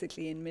it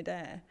basically in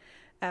midair.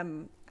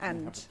 Can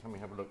we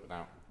have a look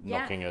without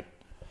knocking a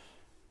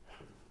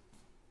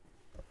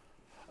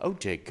Oh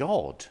dear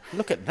God!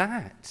 Look at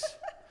that.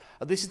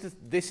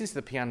 This is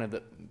the piano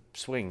that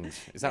swings.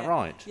 Is that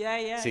right?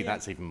 Yeah. See,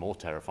 that's even more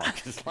terrifying.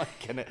 'Cause, like,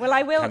 can it, Well,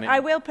 I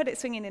will put it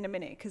swinging in a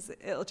minute because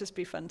it'll just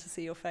be fun to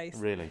see your face.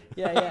 Really?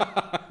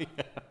 Yeah.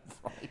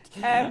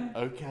 Right.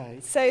 Okay.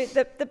 So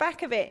the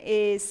back of it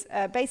is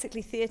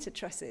basically theatre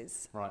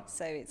trusses. Right.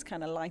 So it's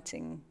kind of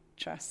lighting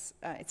truss.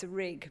 It's a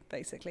rig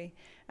basically,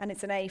 and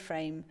it's an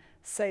A-frame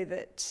so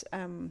that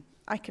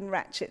I can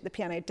ratchet the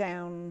piano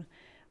down,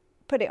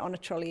 put it on a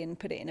trolley, and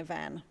put it in a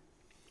van,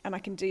 and I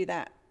can do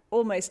that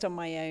almost on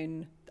my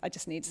own. I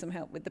just need some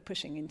help with the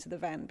pushing into the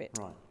van bit.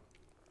 Right.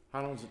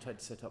 How long does it take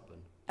to set up then?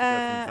 To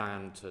go from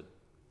van to...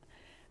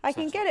 I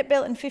can get it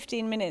built in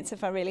 15 minutes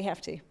if I really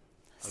have to. Okay.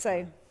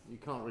 So you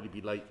can't really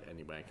be late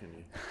anywhere, can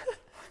you?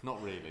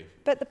 Not really.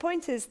 But the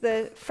point is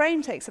the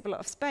frame takes up a lot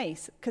of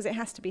space because it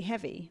has to be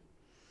heavy.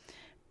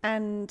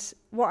 And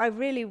what I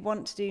really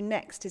want to do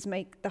next is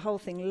make the whole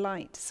thing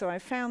light. So I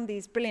found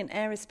these brilliant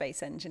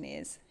aerospace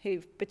engineers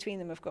who, between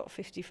them, have got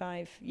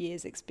 55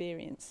 years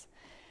experience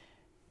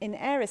in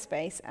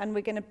aerospace, and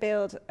we're going to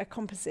build a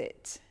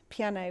composite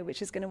piano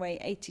which is going to weigh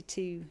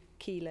 82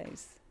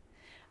 kilos.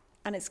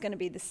 And it's going to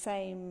be the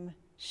same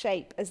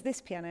shape as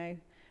this piano.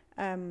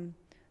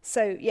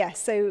 So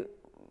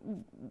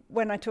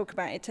when I talk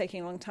about it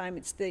taking a long time,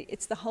 it's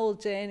the whole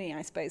journey,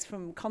 I suppose,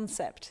 from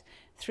concept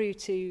through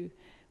to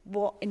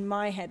what in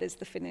my head is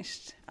the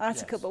finished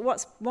article. Yes. But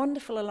what's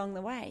wonderful along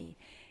the way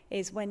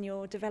is when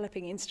you're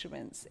developing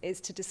instruments is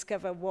to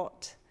discover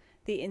what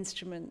the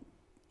instrument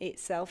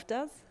itself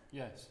does.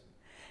 Yes.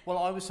 Well,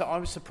 I was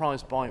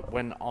surprised by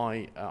when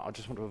I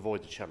just want to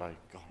avoid the cello.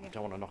 God, I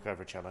don't want to knock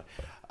over a cello.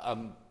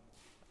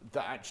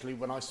 That actually,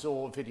 when I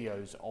saw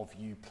videos of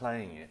you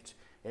playing it,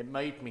 it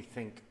made me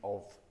think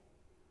of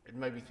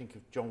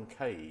John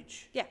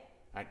Cage. Yeah.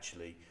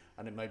 Actually,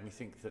 and it made me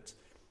think that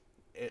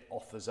it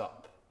offers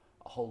up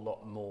a whole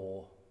lot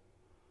more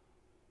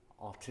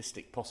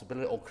artistic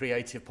possibility or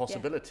creative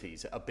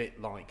possibilities, a bit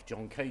like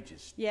John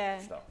Cage's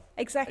stuff.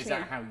 Exactly. Is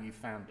that how you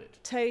found it?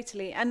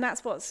 Totally. And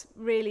that's what's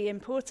really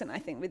important, I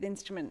think, with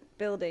instrument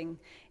building,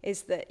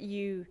 is that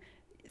you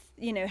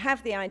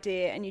have the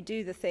idea and you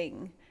do the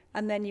thing,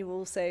 and then you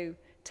also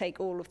take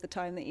all of the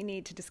time that you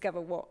need to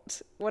discover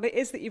what it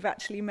is that you've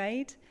actually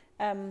made.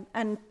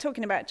 And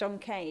talking about John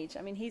Cage,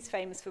 I mean, he's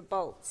famous for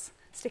bolts,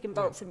 sticking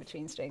bolts in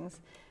between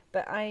strings.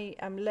 But I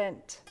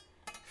learnt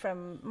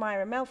from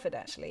Myra Melford,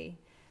 actually,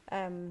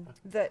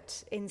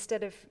 that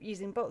instead of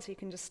using bolts, you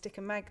can just stick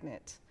a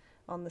magnet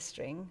on the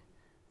string,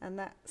 and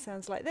that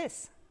sounds like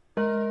this.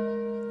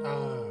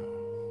 Oh.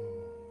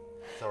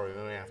 Sorry,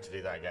 we have to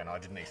do that again. I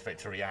didn't expect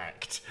to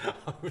react.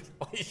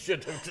 I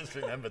should have just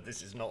remembered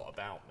this is not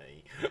about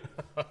me.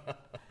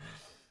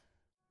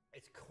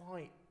 It's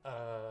quite...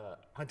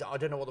 I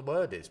don't know what the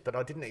word is, but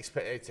I didn't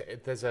expect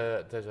it. There's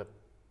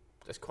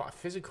quite a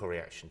physical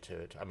reaction to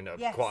it. I mean,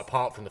 quite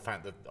apart from the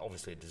fact that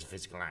obviously it is a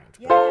physical act.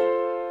 Yeah.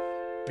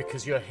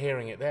 Because you're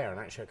hearing it there, and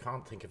actually I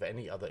can't think of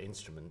any other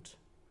instrument,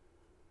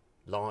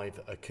 live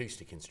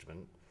acoustic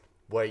instrument,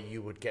 where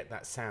you would get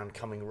that sound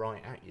coming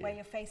right at you. Where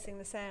you're facing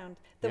the sound.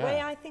 The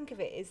way I think of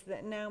it is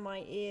that now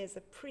my ears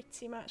are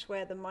pretty much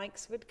where the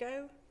mics would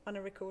go on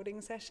a recording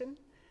session.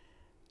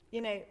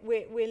 You know,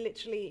 we're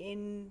literally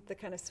in the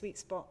kind of sweet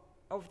spot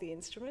of the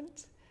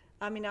instrument.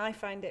 I mean, I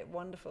find it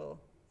wonderful.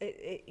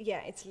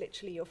 It's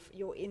literally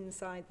you're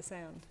inside the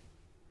sound.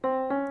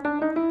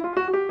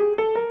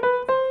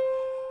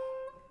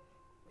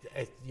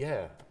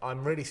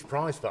 I'm really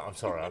surprised, but I'm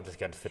sorry, I'm just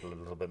going to fiddle a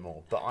little bit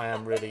more. But I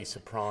am really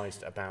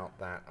surprised about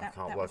that. I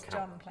can't work out. That was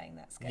John playing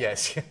that scale.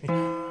 Yes. Stick the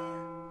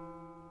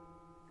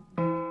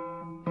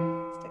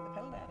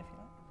pedal down if you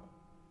like.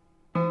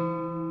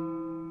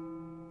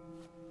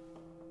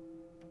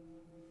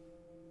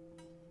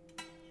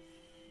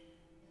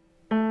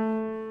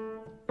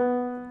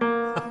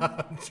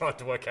 I'm trying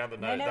to work out the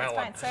note. No, it's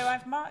fine. So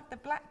I've marked the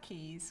black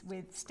keys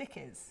with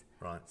stickers.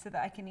 Right. So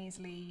that I can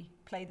easily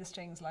play the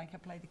strings like I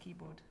play the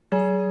keyboard.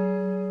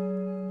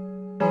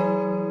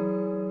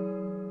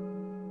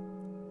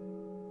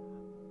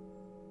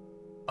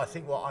 I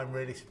think what I'm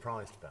really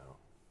surprised about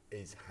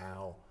is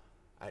how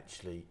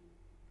actually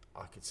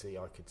I could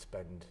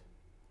spend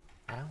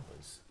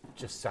hours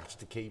just sat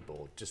at a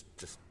keyboard, just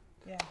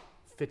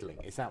fiddling.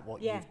 Is that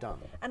what you've done?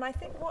 And I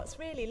think what's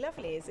really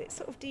lovely is it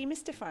sort of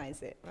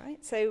demystifies it,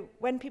 right? So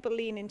when people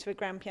lean into a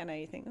grand piano,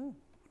 you think, oh, I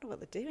wonder what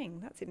they're doing.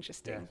 That's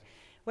interesting. Yes.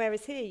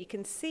 Whereas here you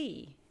can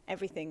see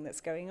everything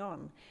that's going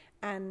on.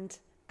 And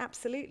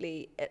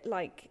absolutely,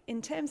 like in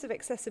terms of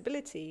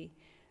accessibility,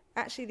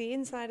 actually the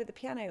inside of the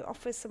piano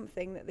offers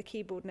something that the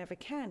keyboard never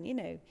can. You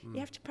know, you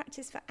have to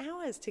practice for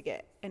hours to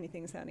get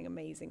anything sounding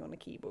amazing on a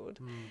keyboard.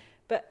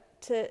 But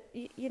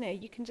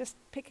you can just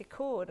pick a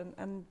chord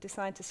and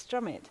decide to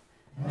strum it.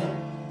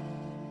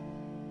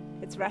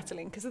 It's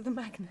rattling because of the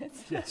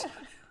magnets. Yes.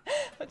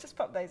 I'll just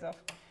pop those off.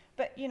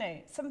 But,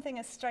 something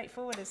as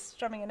straightforward as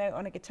strumming a note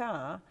on a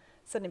guitar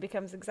suddenly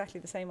becomes exactly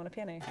the same on a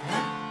piano.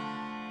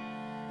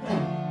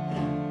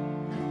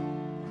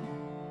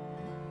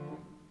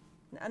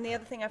 No. And the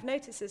other thing I've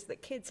noticed is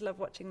that kids love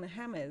watching the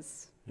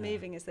hammers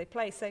moving as they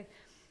play. So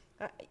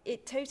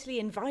it totally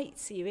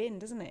invites you in,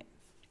 doesn't it?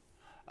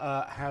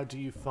 How do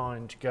you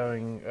find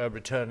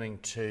returning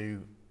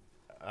to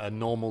a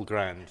normal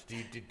grand? Do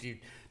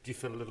you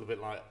feel a little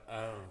bit like,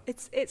 oh?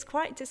 It's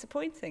quite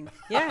disappointing.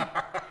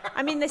 Yeah.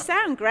 I mean, they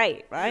sound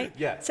great, right?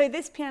 Yeah. So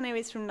this piano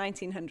is from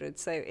 1900,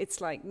 so it's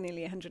like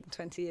nearly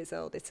 120 years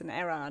old. It's an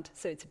Erard,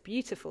 so it's a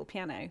beautiful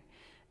piano.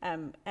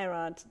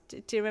 Erard.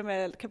 Do you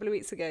remember a couple of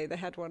weeks ago they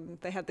had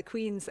the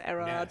Queen's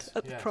Erard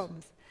at the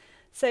proms?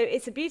 So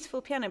it's a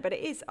beautiful piano, but it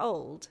is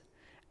old.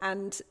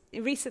 And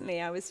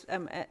recently I was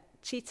at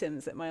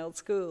Cheatham's at my old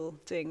school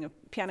doing a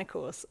piano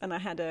course, and I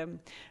had a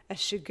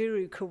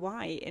Shiguru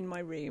Kawai in my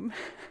room,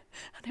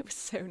 and it was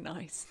so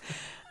nice.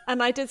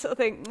 And I did sort of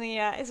think,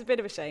 yeah, it's a bit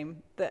of a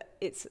shame that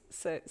it's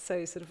so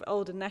sort of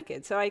old and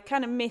knackered. So I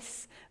kind of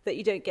miss that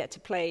you don't get to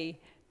play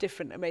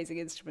different amazing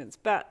instruments.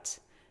 But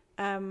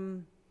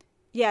in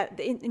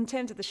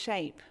terms of the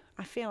shape,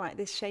 I feel like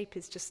this shape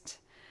is just,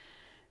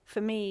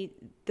 for me,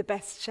 the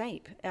best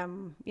shape.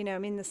 I'm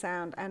in the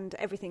sound, and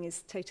everything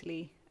is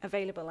totally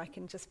available. I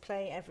can just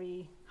play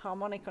every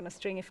harmonic on a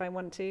string if I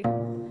want to.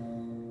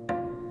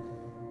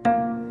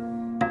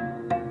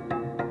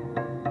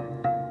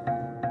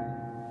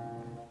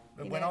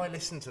 When I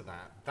listen to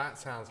that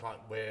sounds like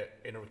we're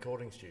in a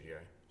recording studio.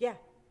 Yeah.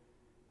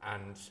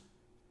 And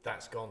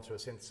that's gone to a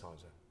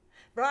synthesizer.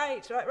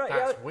 Right.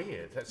 That's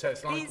weird. So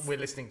it's like we're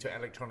listening to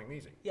electronic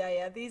music.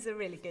 Yeah. These are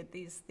really good.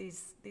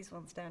 These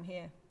ones down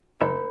here.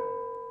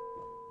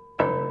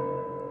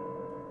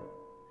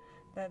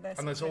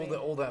 And there's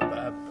all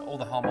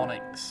the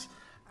harmonics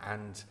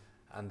and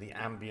the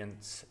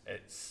ambience.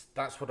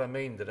 That's what I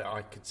mean. That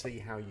I could see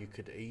how you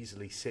could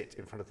easily sit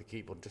in front of the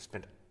keyboard and just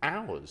spend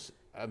hours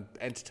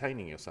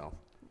entertaining yourself.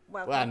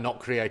 Well, not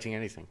creating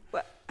anything.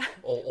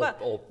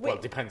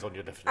 It depends on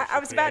your definition. I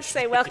was about to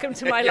say welcome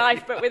to my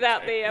life, but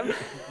without the...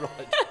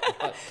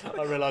 Right.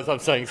 I realise I'm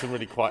saying some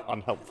really quite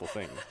unhelpful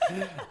things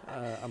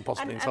and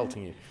possibly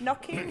insulting you.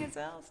 Knocking as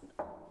well.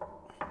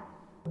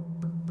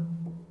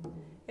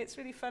 It's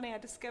really funny. I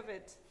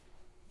discovered...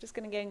 I'm just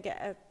going to go and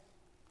get a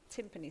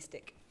timpani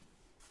stick.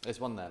 There's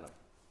one there, look.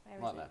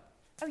 Right there.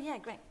 Oh, yeah,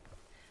 great.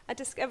 I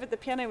discovered the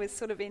piano was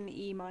sort of in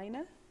E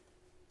minor.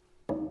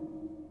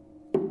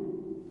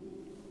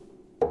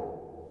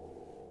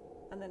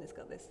 And then it's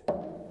got this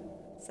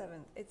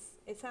seventh.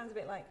 It sounds a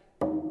bit like...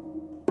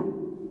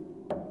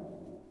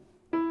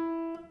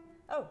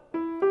 Oh,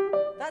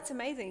 that's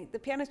amazing. The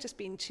piano's just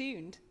been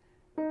tuned.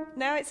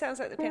 Now it sounds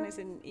like the piano's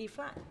in E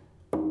flat.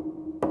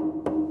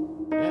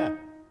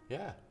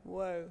 Yeah.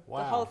 Whoa. Wow.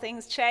 The whole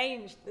thing's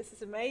changed. This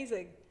is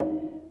amazing.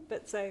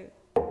 But so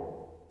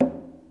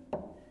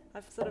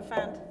I've sort of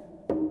found...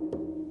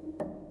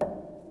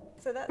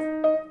 So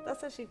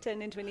that's actually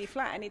turned into an E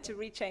flat. I need to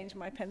rechange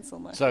my pencil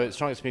now. So it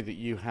strikes me that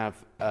you have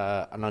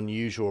an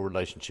unusual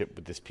relationship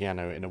with this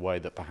piano in a way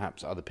that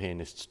perhaps other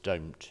pianists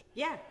don't.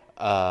 Yeah.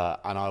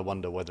 And I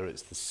wonder whether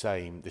it's the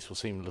same. This will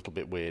seem a little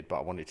bit weird, but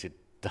I wanted to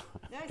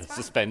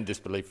suspend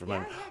disbelief for a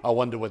moment. Yeah. I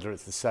wonder whether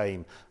it's the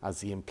same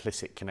as the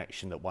implicit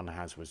connection that one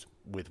has with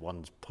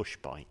one's push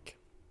bike.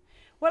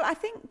 Well, I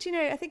think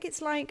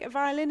it's like a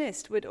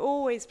violinist would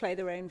always play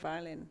their own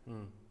violin.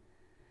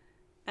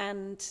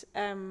 And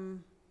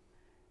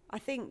I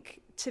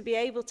think to be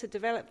able to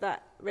develop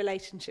that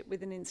relationship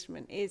with an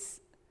instrument is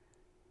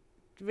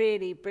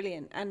really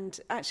brilliant. And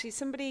actually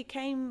somebody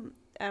came,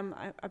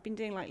 I've been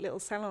doing like little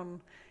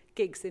salon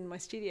gigs in my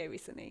studio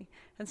recently,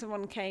 and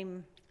someone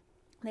came,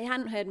 they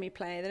hadn't heard me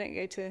play, they don't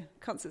go to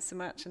concerts so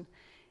much, and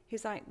he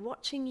was like,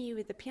 watching you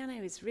with the piano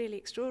is really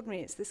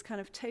extraordinary. It's this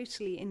kind of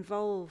totally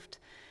involved,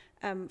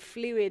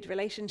 fluid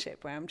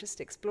relationship where I'm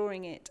just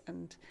exploring it.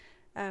 And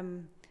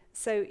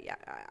so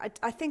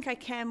I think I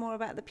care more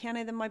about the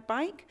piano than my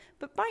bike,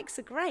 but bikes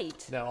are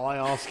great. Now, I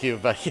ask you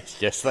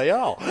about... Yes, they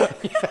are.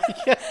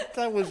 Yes,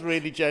 that was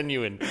really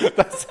genuine.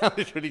 That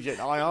sounded really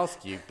genuine. I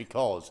ask you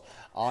because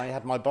I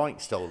had my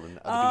bike stolen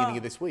at the beginning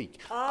of this week.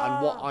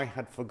 And what I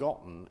had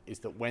forgotten is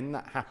that when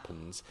that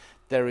happens,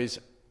 there is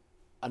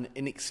an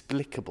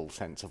inexplicable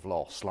sense of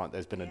loss, like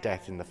there's been a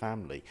death in the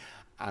family.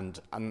 And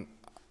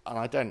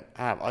I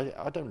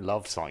don't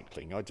love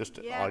cycling. I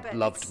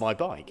loved my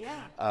bike.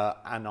 Yeah.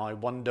 And I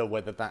wonder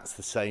whether that's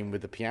the same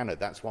with the piano.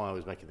 That's why I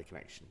was making the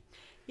connection.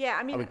 Yeah,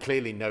 I mean,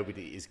 clearly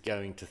nobody is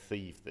going to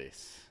thieve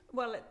this.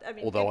 Well,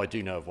 although I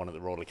do know of one at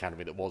the Royal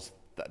Academy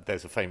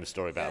there's a famous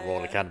story about a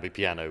Royal Academy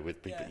piano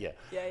with people. Yeah.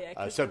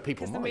 So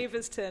people might. Because the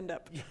movers turned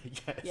up.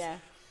 Yes. Yeah.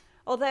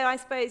 Although I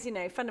suppose,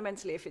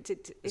 fundamentally, if it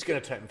did... It's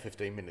going to take them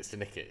 15 minutes to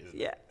nick it,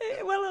 isn't it?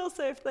 Yeah. Well,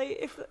 also,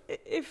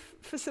 if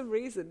for some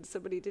reason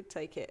somebody did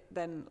take it,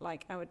 then,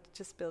 I would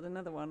just build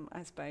another one,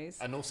 I suppose.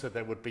 And also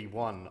there would be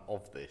one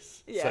of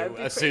this. Yeah, so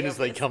as soon as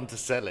they come to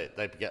sell it,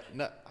 they'd get,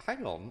 no,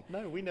 hang on,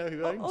 no, we know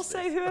who owns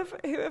also, this. Also,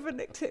 whoever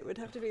nicked it would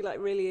have to be,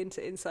 really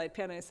into inside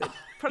piano, so it'd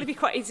probably be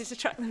quite easy to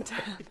track them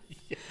down.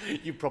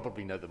 You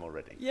probably know them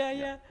already.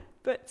 Yeah.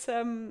 But...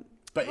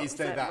 But What is was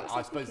there that? that? What was I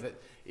I suppose thinking?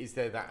 that is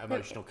there that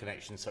emotional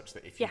connection such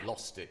that if you Yeah.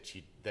 lost it,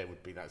 there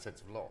would be that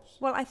sense of loss.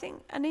 Well, I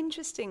think an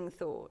interesting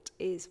thought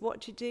is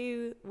what you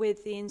do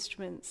with the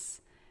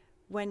instruments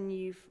when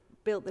you've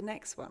built the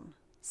next one.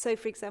 So,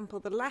 for example,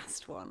 the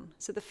last one,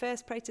 so the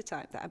first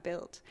prototype that I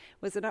built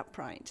was an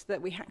upright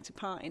that we hacked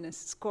apart in a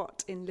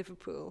squat in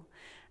Liverpool.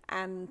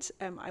 And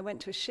I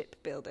went to a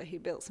shipbuilder who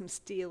built some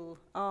steel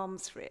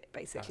arms for it,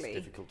 basically.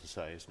 That's difficult to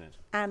say, isn't it?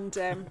 And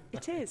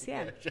it is,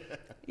 yeah.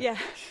 Yeah.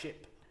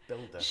 Ship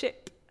builder.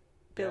 Ship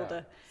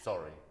builder. Yeah.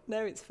 Sorry.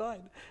 No, it's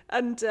fine.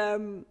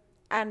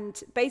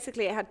 And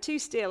basically it had two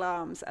steel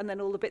arms and then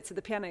all the bits of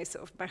the piano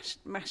sort of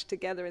mashed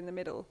together in the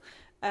middle.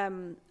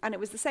 And it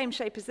was the same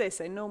shape as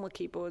this, a normal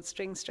keyboard,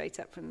 strings straight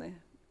up from the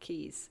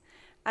keys.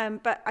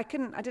 But I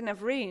didn't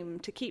have room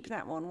to keep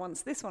that one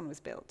once this one was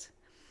built.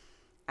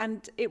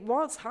 And it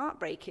was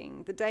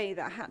heartbreaking the day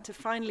that I had to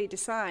finally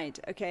decide,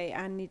 okay,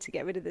 I need to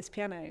get rid of this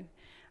piano.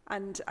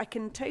 And I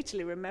can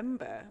totally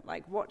remember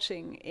like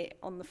watching it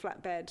on the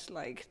flatbed,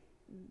 like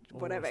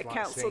whatever, Almost like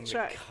council seeing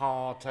track. the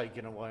car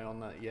taken away on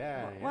that.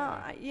 Yeah.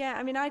 Well, yeah.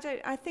 I mean, I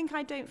think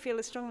I don't feel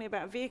as strongly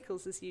about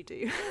vehicles as you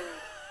do.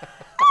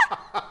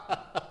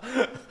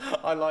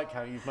 I like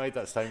how you've made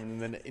that statement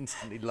and then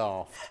instantly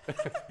laughed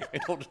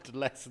in order to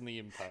lessen the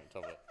impact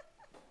of it.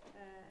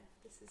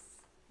 This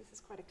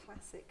is quite a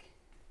classic.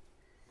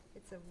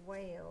 It's a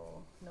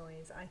whale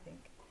noise, I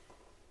think.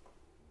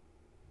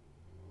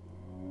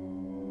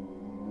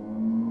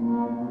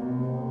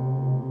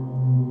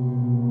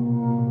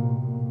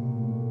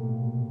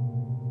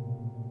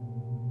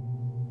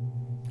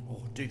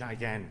 Oh, do that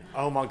again.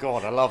 Oh my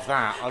God, I love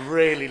that. I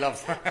really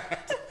love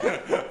that.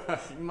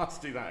 You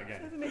must do that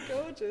again. Isn't it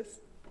gorgeous?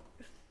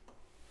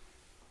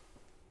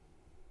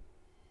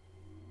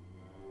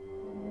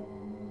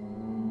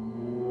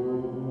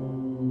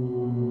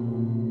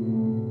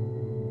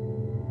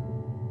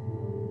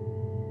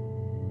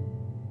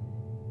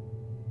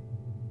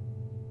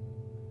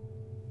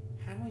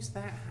 How is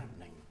that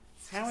happening?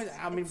 How is?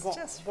 I mean, It's what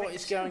just is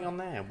friction. going on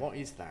there? What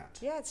is that?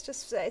 Yeah,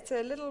 it's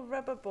a little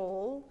rubber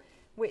ball,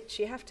 which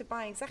you have to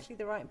buy exactly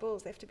the right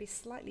balls. They have to be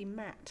slightly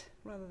matte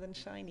rather than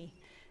shiny.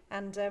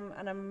 And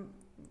I'm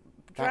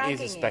That dragging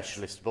is a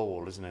specialist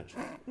ball, isn't it?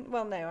 it.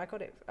 Well, no, I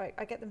got it.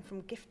 I get them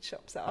from gift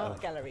shops at art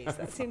galleries.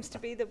 That seems to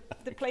be the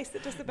place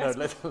that does the No,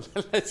 best.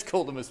 let's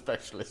call them a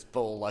specialist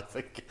ball, I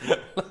think.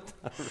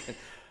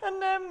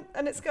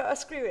 And it's got a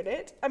screw in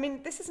it. I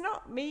mean, this is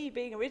not me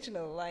being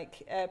original.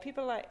 Like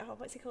people like,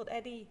 what's he called,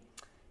 Eddie,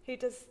 who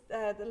does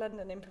the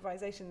London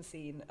improvisation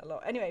scene a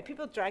lot. Anyway,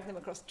 people drag them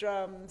across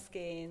drum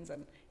skins,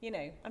 and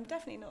I'm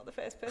definitely not the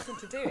first person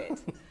to do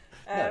it.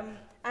 No.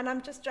 And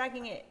I'm just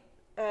dragging it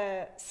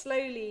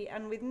slowly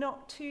and with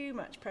not too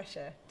much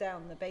pressure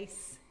down the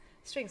bass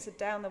strings, so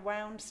down the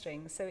wound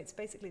strings. So it's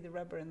basically the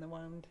rubber and the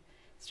wound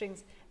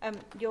strings.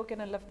 You're going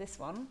to love this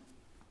one.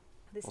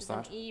 This What's is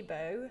that? an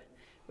E-bow,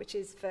 which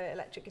is for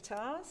electric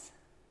guitars.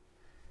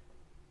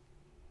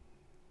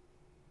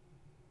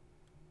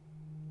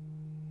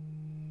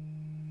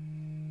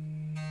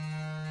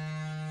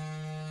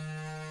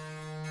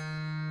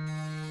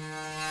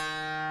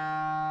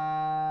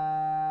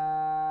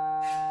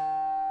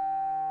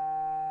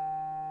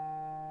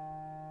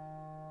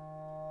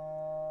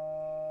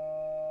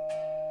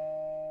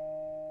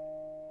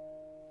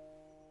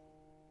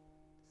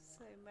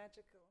 So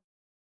magical.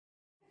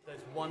 There's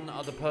one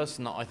other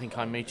person that I think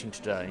I'm meeting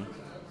today,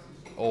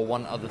 or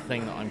one other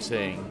thing that I'm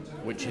seeing,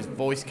 which is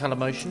voice colour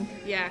motion.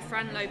 Yeah,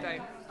 Fran Lobo.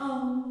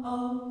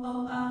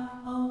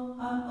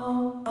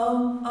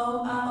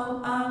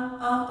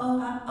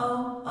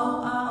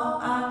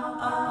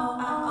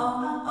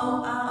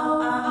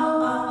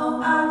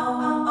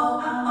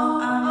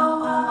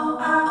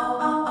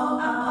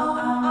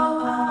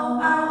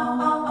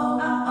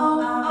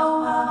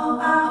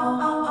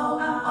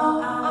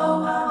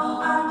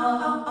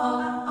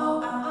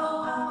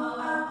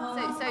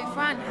 So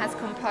Fran has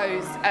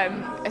composed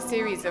a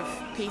series of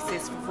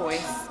pieces for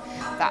voice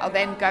that are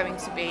then going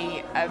to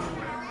be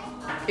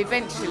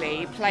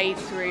eventually played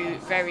through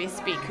various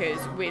speakers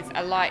with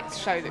a light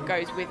show that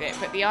goes with it.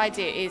 But the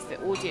idea is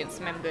that audience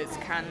members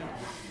can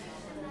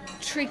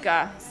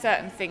trigger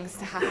certain things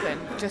to happen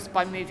just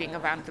by moving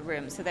around the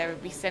room. So there will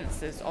be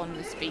sensors on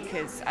the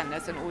speakers, and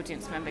as an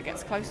audience member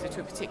gets closer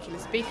to a particular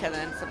speaker,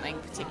 then something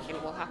particular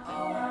will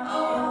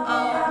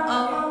happen.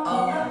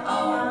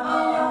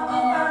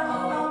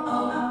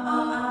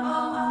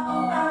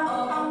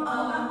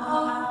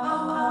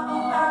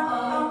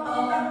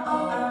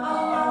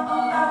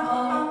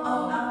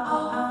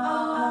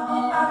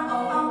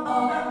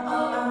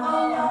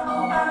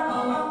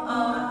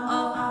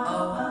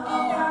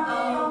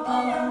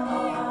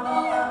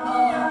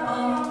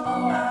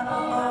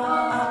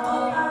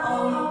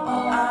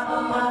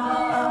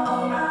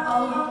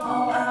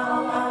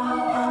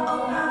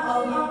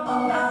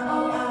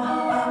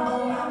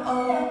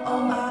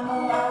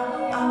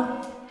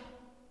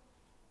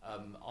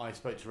 I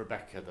spoke to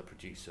Rebecca, the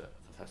producer of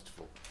the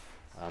festival,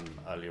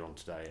 earlier on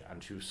today,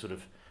 and she was sort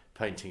of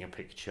painting a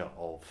picture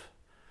of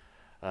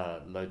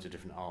loads of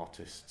different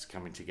artists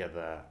coming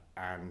together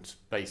and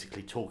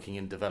basically talking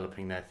and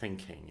developing their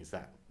thinking. Is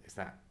that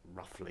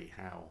roughly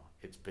how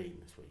it's been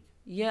this week?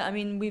 Yeah, I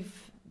mean,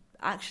 we've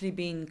actually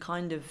been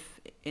kind of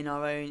in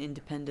our own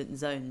independent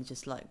zone,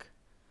 just like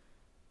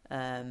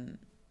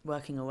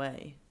working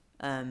away.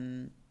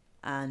 And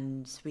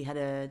we had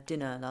a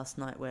dinner last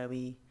night where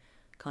we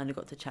kind of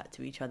got to chat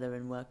to each other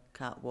and work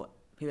out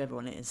who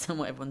everyone is and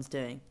what everyone's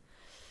doing.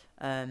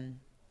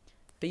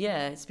 But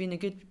yeah, it's been a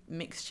good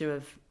mixture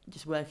of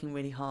just working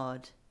really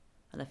hard,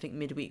 and I think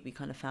midweek we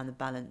kind of found the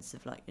balance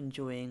of like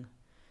enjoying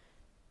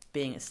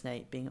being at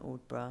Snape, being at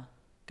Aldborough,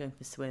 going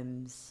for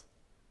swims,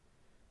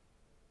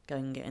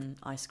 going and getting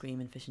ice cream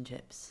and fish and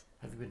chips.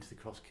 Have you been to the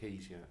Cross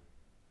Keys yet?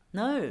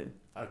 No.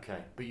 Okay,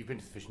 but you've been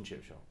to the fish and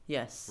chip shop.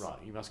 Yes. Right,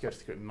 you must go to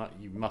the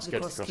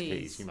Cross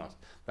Keys. You must.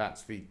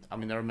 That's the. I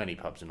mean, there are many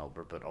pubs in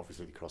Aldborough, but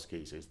obviously the Cross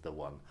Keys is the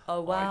one.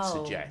 Oh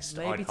wow!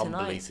 I'd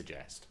humbly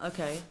suggest.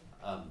 Okay.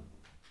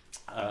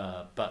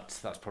 But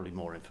that's probably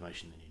more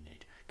information than you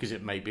need, because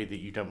it may be that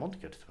you don't want to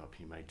go to the pub.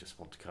 You may just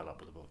want to curl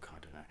up with a book. I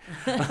don't know.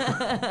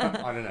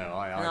 I don't know.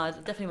 I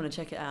definitely want to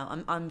check it out.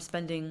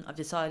 I've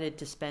decided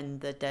to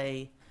spend the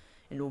day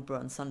in Aldborough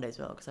on Sunday as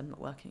well, because I'm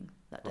not working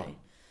that day. Right.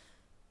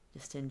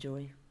 Just to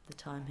enjoy the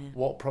time here.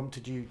 What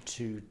prompted you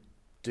to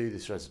do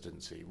this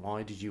residency?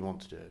 Why did you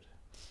want to do it?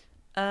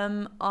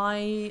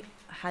 I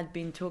had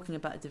been talking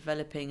about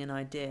developing an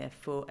idea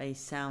for a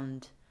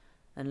sound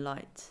and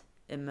light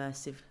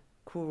immersive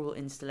choral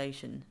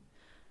installation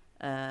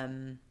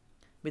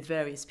with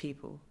various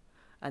people,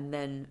 and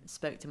then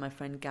spoke to my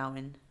friend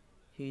Gowan,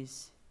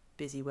 who's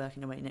busy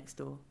working away next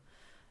door,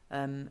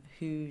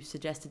 who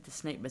suggested the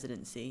Snape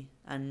residency.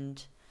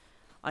 And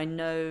I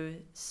know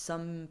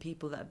some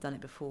people that have done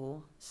it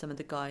before. Some of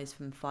the guys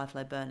from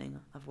Firefly Burning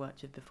I've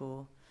worked with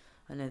before.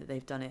 I know that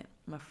they've done it.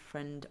 My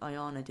friend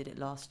Ayana did it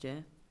last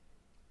year.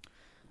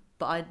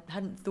 But I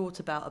hadn't thought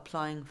about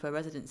applying for a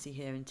residency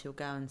here until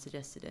Gowan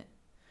suggested it.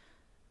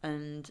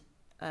 And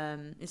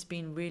it's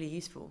been really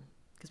useful,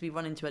 because we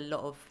run into a lot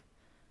of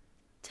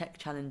tech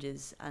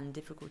challenges and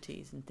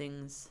difficulties and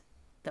things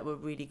that were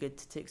really good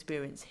to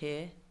experience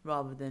here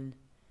rather than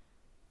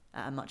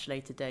at a much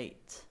later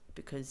date,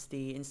 because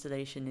the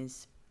installation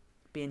is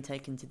being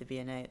taken to the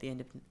V&A at the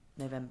end of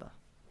November,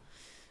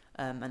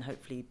 and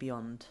hopefully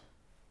beyond.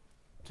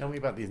 Tell me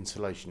about the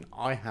installation.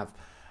 I have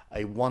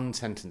a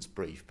one-sentence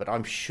brief, but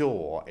I'm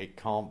sure it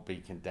can't be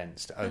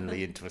condensed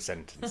only into a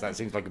sentence. That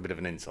seems like a bit of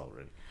an insult,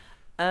 really.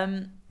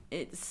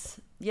 It's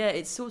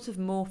sort of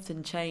morphed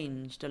and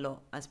changed a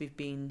lot as we've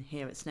been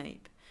here at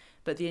Snape,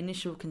 but the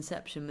initial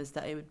conception was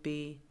that it would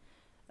be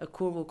a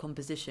choral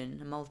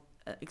composition,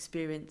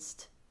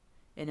 experienced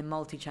in a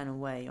multi-channel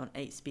way on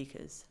 8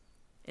 speakers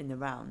in the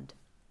round,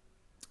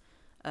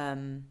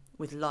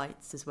 with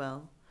lights as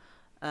well,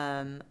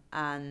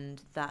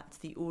 and that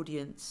the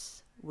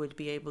audience would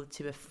be able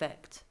to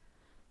affect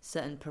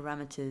certain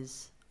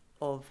parameters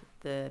of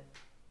the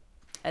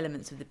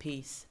elements of the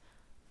piece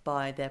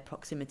by their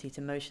proximity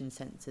to motion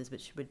sensors,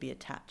 which would be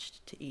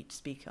attached to each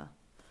speaker,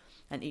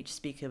 and each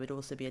speaker would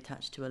also be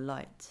attached to a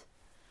light.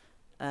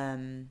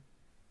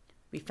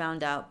 We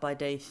found out by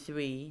day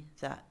 3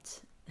 that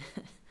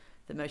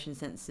the motion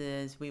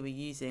sensors we were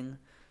using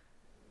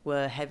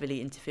were heavily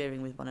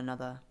interfering with one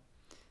another,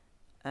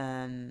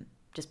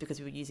 just because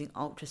we were using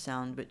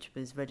ultrasound, which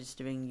was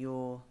registering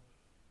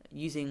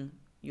using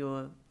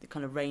the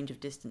kind of range of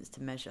distance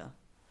to measure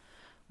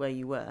where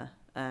you were,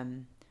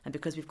 and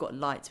because we've got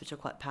lights which are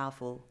quite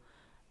powerful,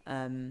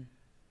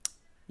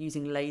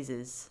 using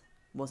lasers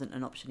wasn't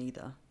an option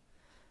either.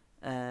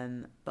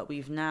 But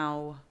we've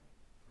now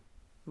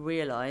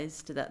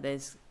realised that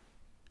there's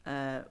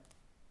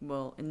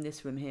in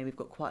this room here, we've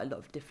got quite a lot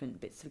of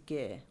different bits of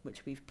gear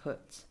which we've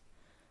put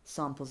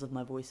samples of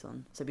my voice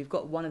on. So we've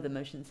got one of the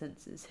motion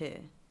sensors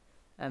here,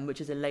 which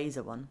is a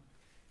laser one.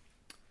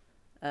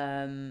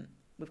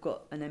 We've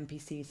got an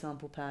MPC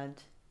sample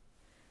pad.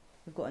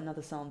 We've got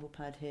another sample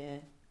pad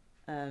here.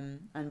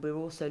 And we're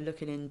also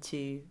looking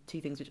into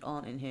 2 things which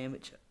aren't in here,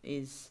 which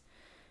is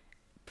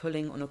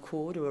pulling on a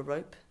cord or a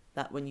rope,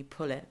 that when you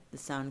pull it, the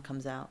sound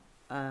comes out,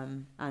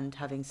 and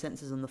having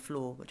sensors on the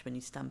floor, which when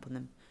you stamp on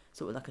them,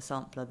 sort of like a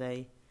sampler,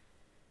 they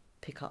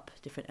pick up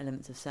different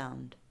elements of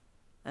sound.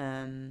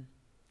 And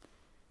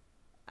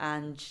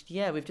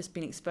yeah, we've just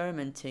been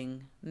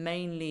experimenting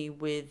mainly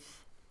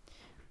with.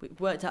 We've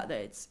worked out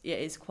that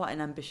it's quite an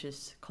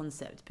ambitious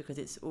concept, because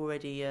it's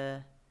already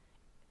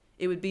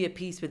it would be a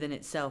piece within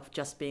itself,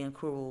 just being a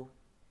choral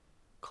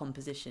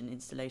composition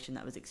installation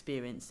that was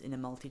experienced in a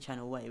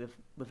multi-channel way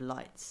with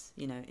lights,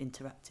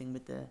 interacting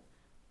with the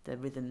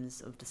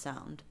rhythms of the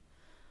sound,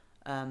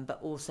 but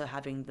also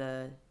having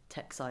the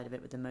tech side of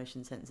it with the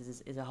motion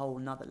sensors is a whole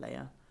nother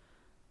layer.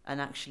 And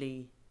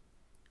actually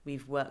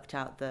we've worked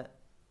out that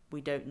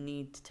we don't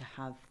need to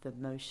have the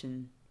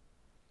motion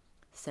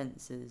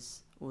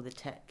sensors or the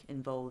tech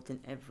involved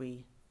in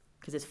every,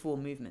 because there's 4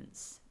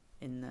 movements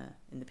in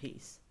the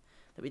piece,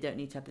 that we don't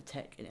need to have the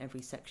tech in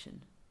every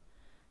section.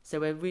 So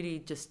we're really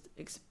just,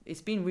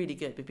 it's been really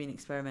good. We've been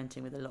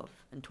experimenting with a lot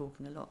and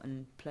talking a lot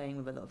and playing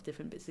with a lot of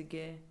different bits of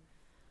gear.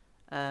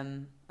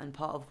 And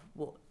part of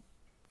what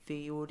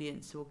the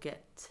audience will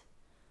get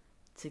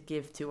to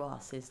give to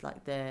us is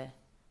like their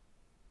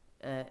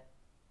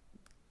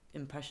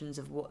impressions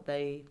of what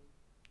they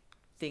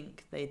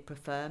think they'd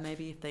prefer,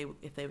 maybe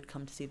if they would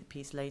come to see the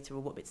piece later, or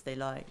what bits they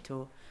liked,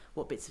 or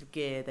what bits of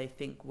gear they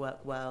think work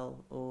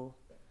well, or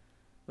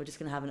we're just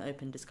going to have an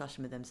open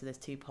discussion with them. So there's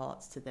two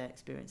parts to their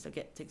experience. They'll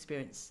get to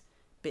experience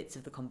bits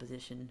of the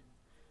composition,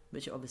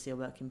 which are obviously a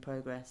work in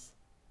progress,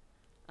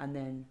 and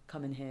then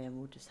come in here and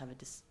we'll just have a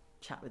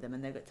chat with them,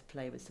 and they'll get to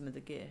play with some of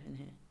the gear in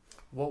here.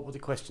 What were the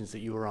questions that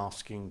you were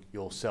asking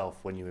yourself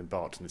when you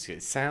embarked on this?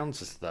 It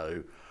sounds as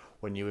though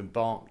when you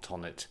embarked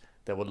on it,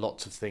 there were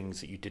lots of things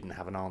that you didn't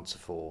have an answer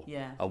for.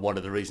 Yeah. And one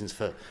of the reasons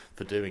for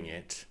doing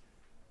it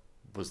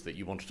was that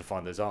you wanted to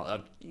find those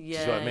answers. Yeah,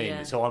 do you know what I mean?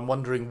 yeah. So I'm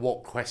wondering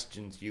what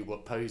questions you were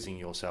posing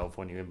yourself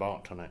when you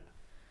embarked on it.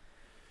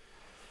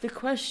 The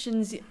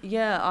questions,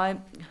 yeah,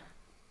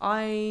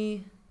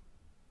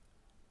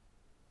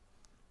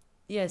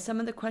 some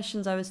of the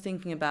questions I was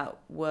thinking about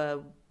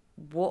were,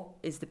 what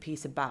is the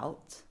piece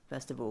about,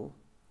 first of all?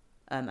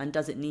 And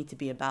does it need to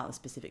be about a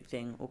specific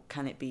thing, or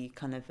can it be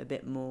kind of a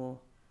bit more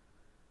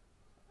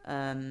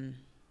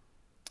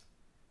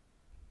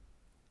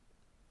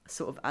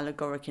sort of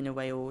allegoric in a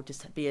way, or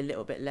just be a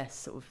little bit less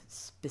sort of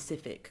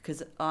specific?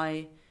 Because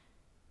I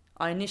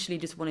initially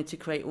just wanted to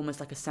create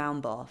almost like a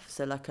sound bath,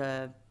 so like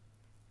a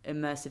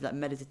immersive, like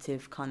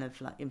meditative kind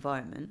of like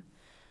environment.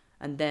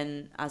 And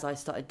then as I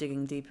started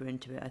digging deeper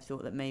into it, I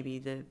thought that maybe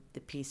the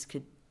piece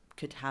could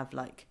have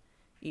like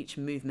each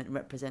movement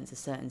represents a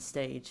certain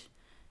stage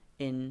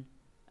in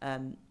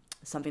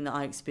something that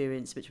I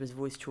experienced, which was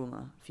voice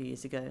trauma a few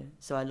years ago.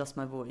 So I lost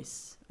my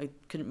voice. I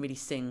couldn't really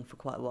sing for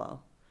quite a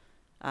while.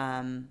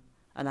 And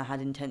I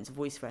had intense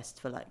voice rest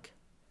for like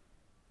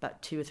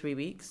about 2 or 3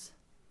 weeks.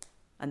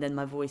 And then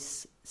my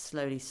voice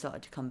slowly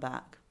started to come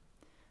back.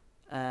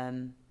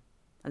 And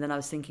then I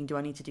was thinking, do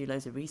I need to do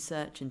loads of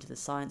research into the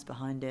science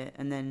behind it?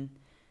 And then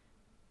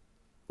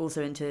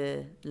also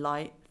into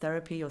light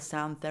therapy or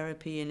sound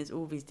therapy. And there's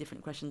all these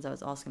different questions I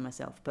was asking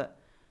myself. But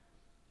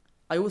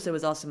I also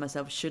was asking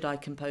myself, should I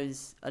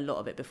compose a lot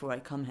of it before I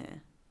come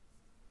here?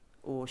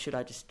 Or should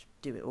I just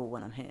do it all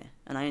when I'm here?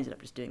 And I ended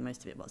up just doing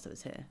most of it whilst I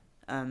was here.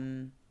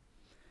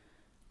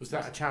 Was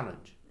that a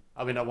challenge?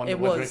 I mean, I wonder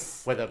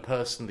whether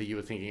personally you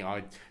were thinking,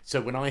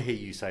 so when I hear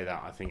you say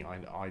that, I think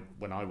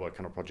when I work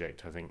on a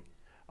project, I think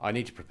I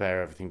need to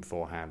prepare everything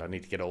beforehand. I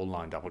need to get it all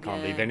lined up. I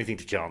can't leave anything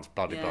to chance,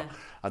 blah, blah, blah.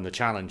 And the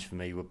challenge for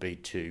me would be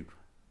to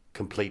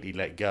completely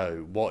let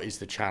go. What is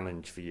the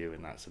challenge for you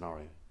in that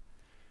scenario?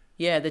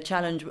 Yeah, the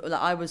challenge,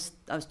 I was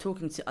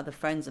talking to other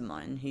friends of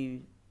mine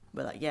who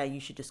were like, yeah, you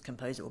should just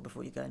compose it all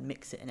before you go and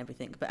mix it and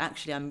everything. But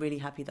actually, I'm really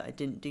happy that I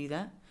didn't do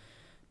that,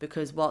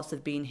 because whilst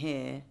I've been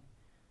here,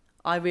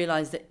 I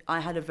realised that I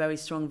had a very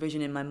strong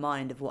vision in my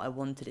mind of what I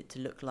wanted it to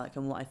look like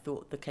and what I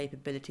thought the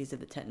capabilities of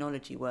the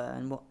technology were,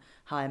 and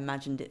how I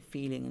imagined it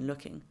feeling and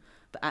looking.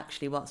 But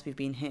actually, whilst we've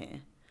been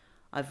here,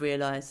 I've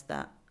realised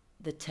that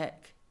the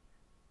tech,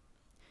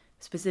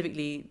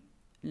 specifically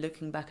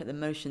looking back at the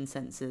motion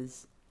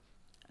sensors,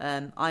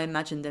 I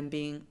imagine them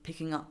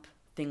picking up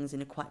things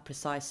in a quite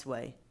precise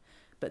way,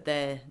 but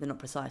they're not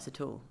precise at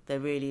all. They're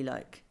really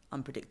like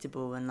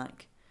unpredictable, and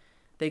like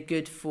they're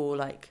good for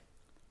like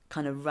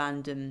kind of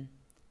random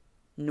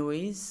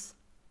noise,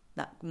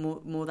 that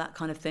more that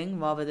kind of thing,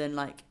 rather than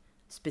like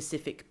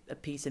a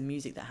piece of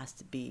music that has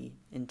to be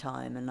in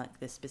time, and like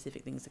there's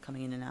specific things that are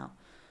coming in and out.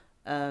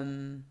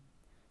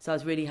 So I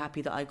was really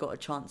happy that I got a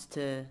chance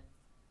to,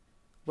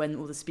 when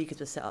all the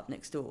speakers were set up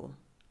next door,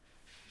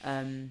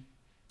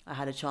 I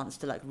had a chance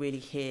to like really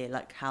hear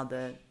like how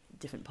the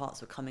different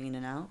parts were coming in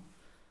and out.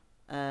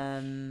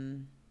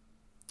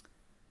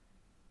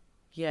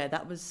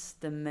 That was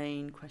the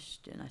main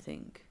question, I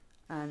think.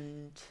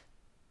 And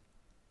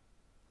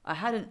I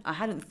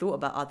hadn't thought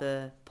about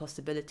other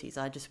possibilities.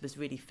 I just was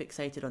really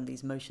fixated on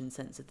these motion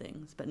sensor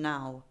things. But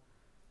now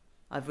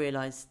I've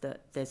realised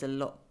that there's a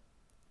lot.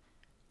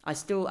 I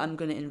still am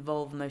going to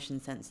involve motion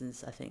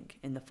sensors, I think,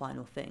 in the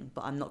final thing,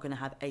 but I'm not going to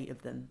have 8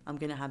 of them. I'm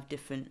going to have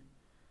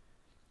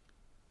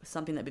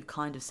something that we've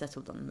kind of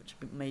settled on, which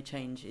may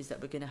change, is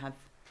that we're going to have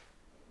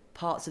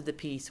parts of the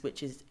piece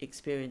which is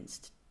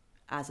experienced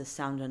as a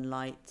sound and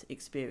light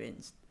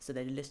experience. So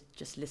they're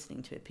just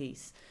listening to a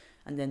piece.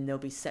 And then there'll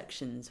be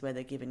sections where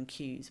they're given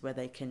cues where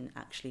they can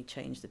actually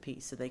change the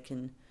piece. So they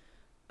can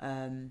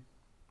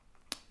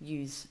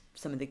use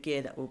some of the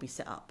gear that will be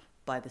set up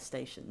by the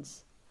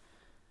stations.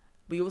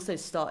 We also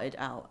started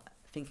out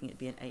thinking it'd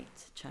be an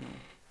 8-channel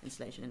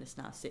installation, and it's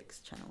now a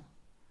 6-channel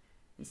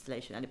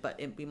installation.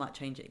 We might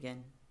change it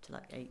again to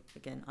like 8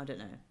 again. I don't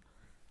know.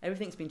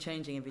 Everything's been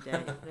changing every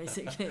day,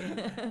 basically.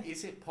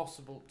 Is it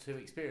possible to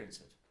experience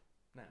it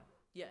now?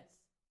 Yes.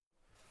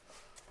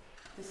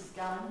 This is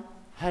Gavin.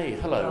 Hey,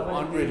 hello.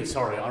 I'm really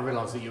sorry. I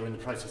realise that you're in the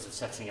process of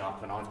setting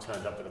up, and I've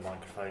turned up with a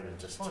microphone and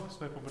just. Fine, it's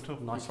no problem at all.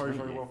 Nice You're to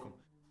meet very you. welcome.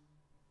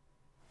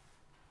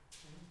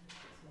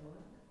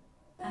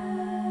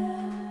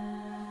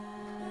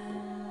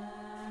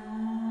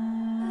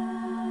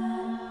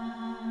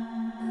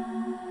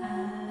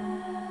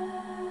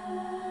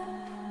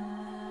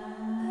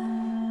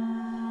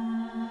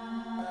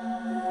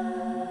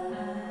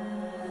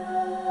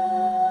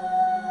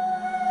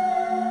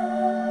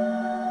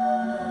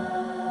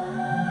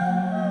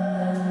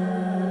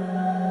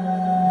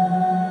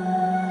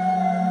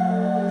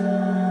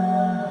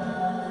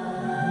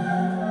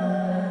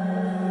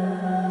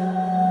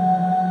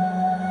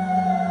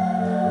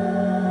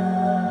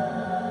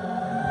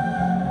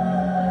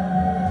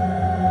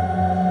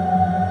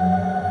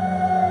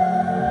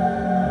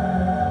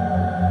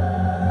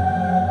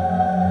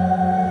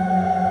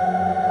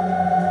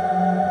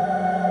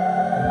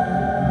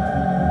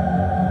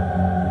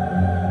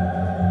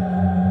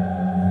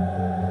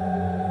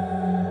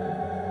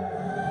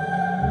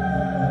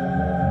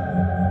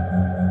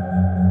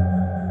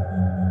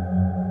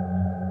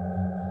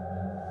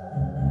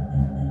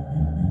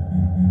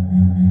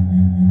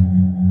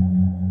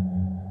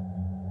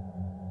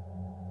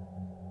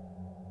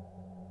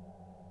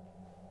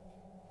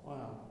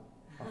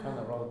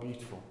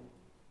 beautiful.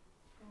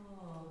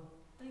 Oh,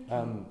 thank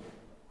you.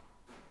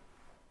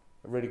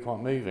 Really quite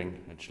moving,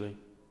 actually.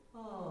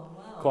 Oh,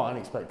 wow. Quite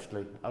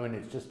unexpectedly. I mean,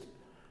 it's just.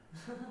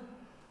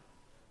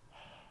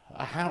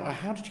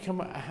 How did you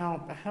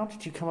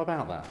come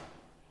about that?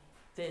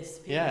 This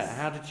piece. Yeah.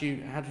 How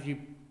did you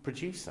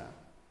produce that?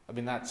 I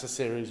mean, that's a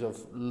series of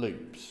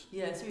loops.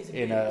 Yeah, a series of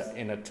in loops.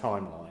 a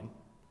timeline.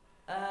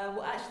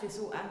 Well, actually, it's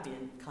all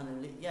ambient kind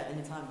of. In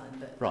a timeline,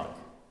 but. Right.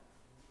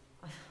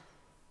 I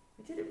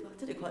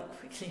did it quite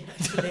quickly,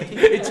 actually.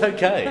 It's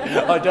okay.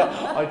 I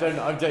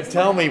don't.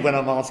 Tell me when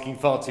I'm asking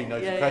far too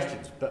nosy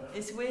questions. Yeah. But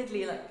it's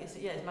weirdly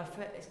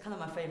it's kind of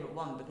my favourite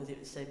one because it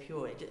was so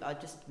pure. I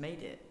just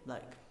made it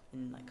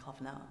in half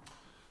an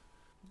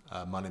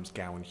hour. My name's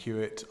Gowan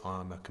Hewitt.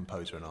 I'm a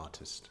composer and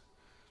artist.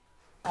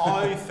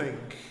 I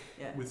think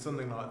with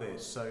something like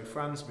this, so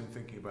Fran's been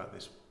thinking about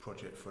this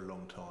project for a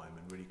long time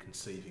and really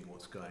conceiving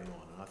what's going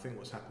on. And I think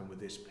what's happened with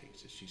this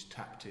piece is she's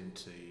tapped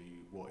into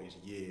what is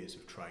years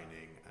of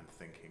training and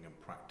thinking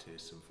and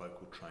practice and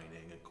vocal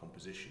training and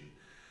composition,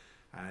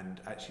 and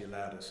actually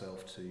allowed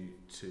herself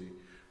to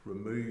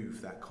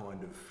remove that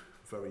kind of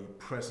very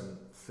present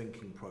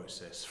thinking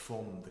process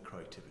from the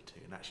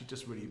creativity, and actually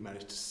just really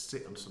managed to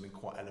sit on something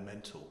quite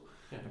elemental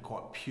and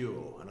quite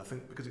pure. And I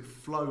think because it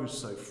flows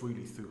so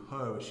freely through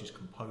her as she's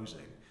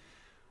composing,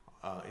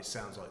 it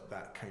sounds like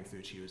that came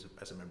through to you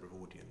as a member of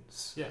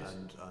audience. Yes.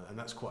 And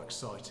that's quite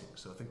exciting.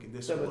 So I think in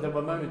this there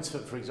were moments,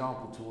 for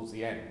example, towards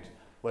the end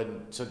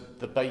when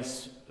the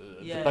bass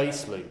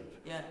loop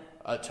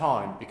at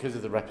time, because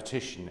of the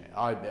repetition,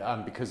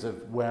 and because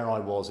of where I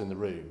was in the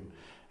room,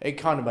 it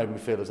kind of made me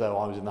feel as though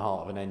I was in the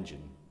heart of an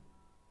engine.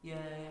 Yeah.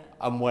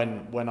 And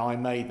when I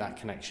made that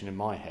connection in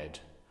my head,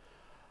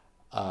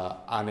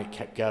 and it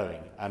kept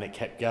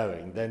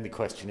going, then the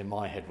question in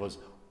my head was,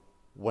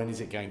 when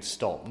is it going to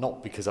stop?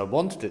 Not because I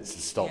wanted it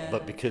to stop,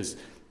 but because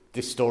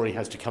this story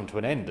has to come to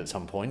an end at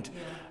some point.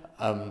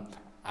 Yeah.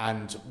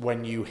 And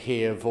when you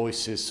hear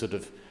voices sort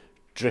of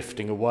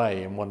drifting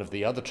away in one of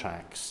the other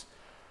tracks,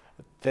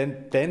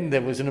 then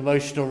there was an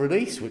emotional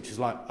release, which is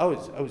like,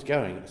 it's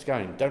going,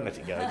 don't let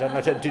it go, don't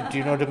let it. Do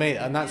you know what I mean?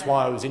 And that's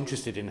why I was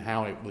interested in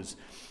how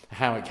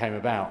it came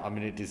about. I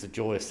mean, it is a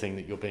joyous thing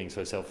that you're being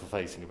so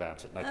self-effacing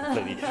about it. And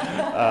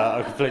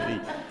I completely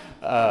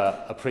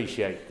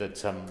appreciate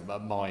that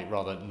my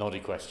rather noddy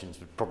questions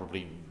would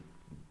probably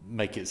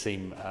make it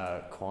seem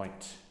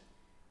quite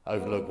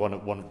overlook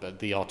one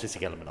the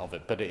artistic element of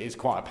it, but it is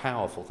quite a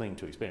powerful thing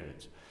to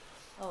experience.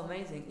 Oh,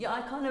 amazing.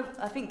 Yeah,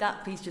 I think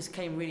that piece just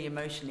came really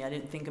emotionally. I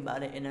didn't think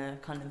about it in a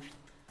kind of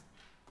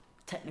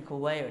technical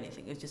way or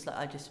anything. It was just like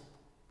I just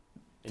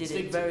did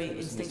it very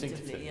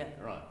instinctively. Yeah.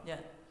 Right. Yeah.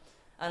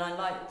 And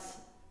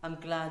I'm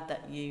glad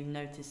that you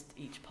noticed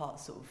each part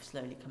sort of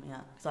slowly coming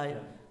out. Because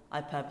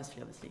I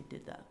purposely obviously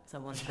did that. So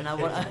I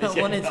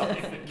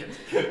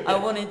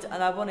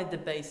wanted the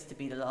bass to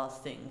be the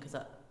last thing, because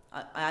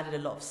I added a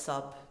lot of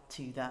sub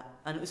to that.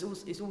 And it's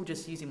all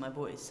just using my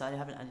voice, so I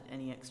haven't added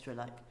any extra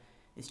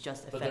it's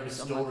just effects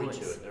on my voice. But there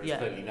is story to it, there is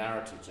clearly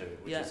narrative to it,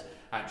 which is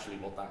actually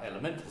what that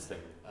elemental thing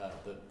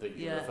that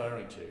you're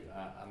referring to,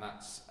 and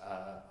that's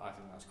I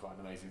think that's quite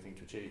an amazing thing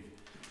to achieve.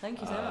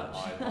 Thank you so much.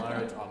 I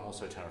admire it. I'm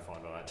also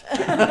terrified by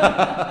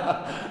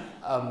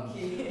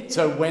it.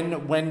 So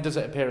when does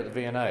it appear at the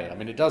V&A? I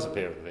mean, it does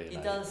appear at the V&A.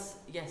 It does,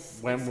 yes.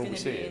 When will we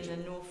see it? It's going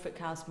to be in the Norfolk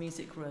House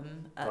Music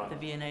Room at the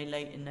V&A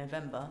late in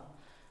November,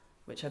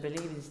 which I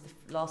believe is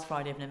the last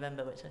Friday of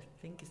November, which I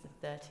think is the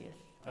 30th.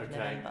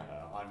 Okay,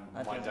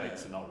 my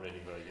dates are not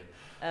really very good.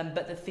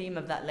 But the theme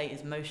of that late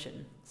is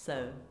motion,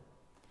 so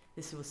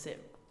this will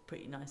sit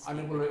pretty nicely. I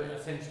mean, will it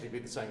essentially be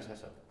the same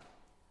setup?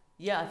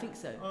 Yeah, I think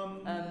so.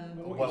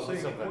 What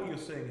you're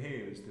seeing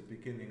here is the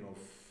beginning of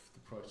the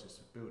process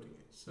of building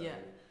it. So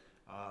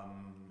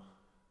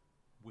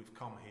we've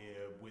come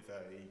here with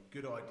a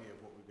good idea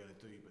of what we're going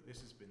to do, but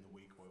this has been the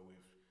week where we've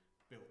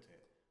built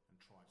it and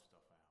tried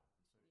stuff out.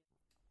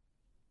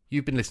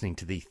 You've been listening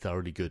to the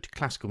Thoroughly Good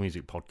Classical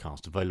Music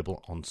Podcast,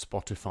 available on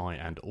Spotify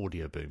and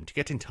Audio Boom. To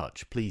get in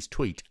touch, please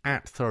tweet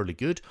at Thoroughly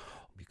Good.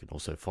 You can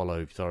also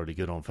follow Thoroughly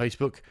Good on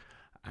Facebook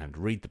and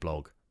read the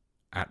blog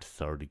at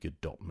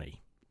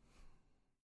thoroughlygood.me.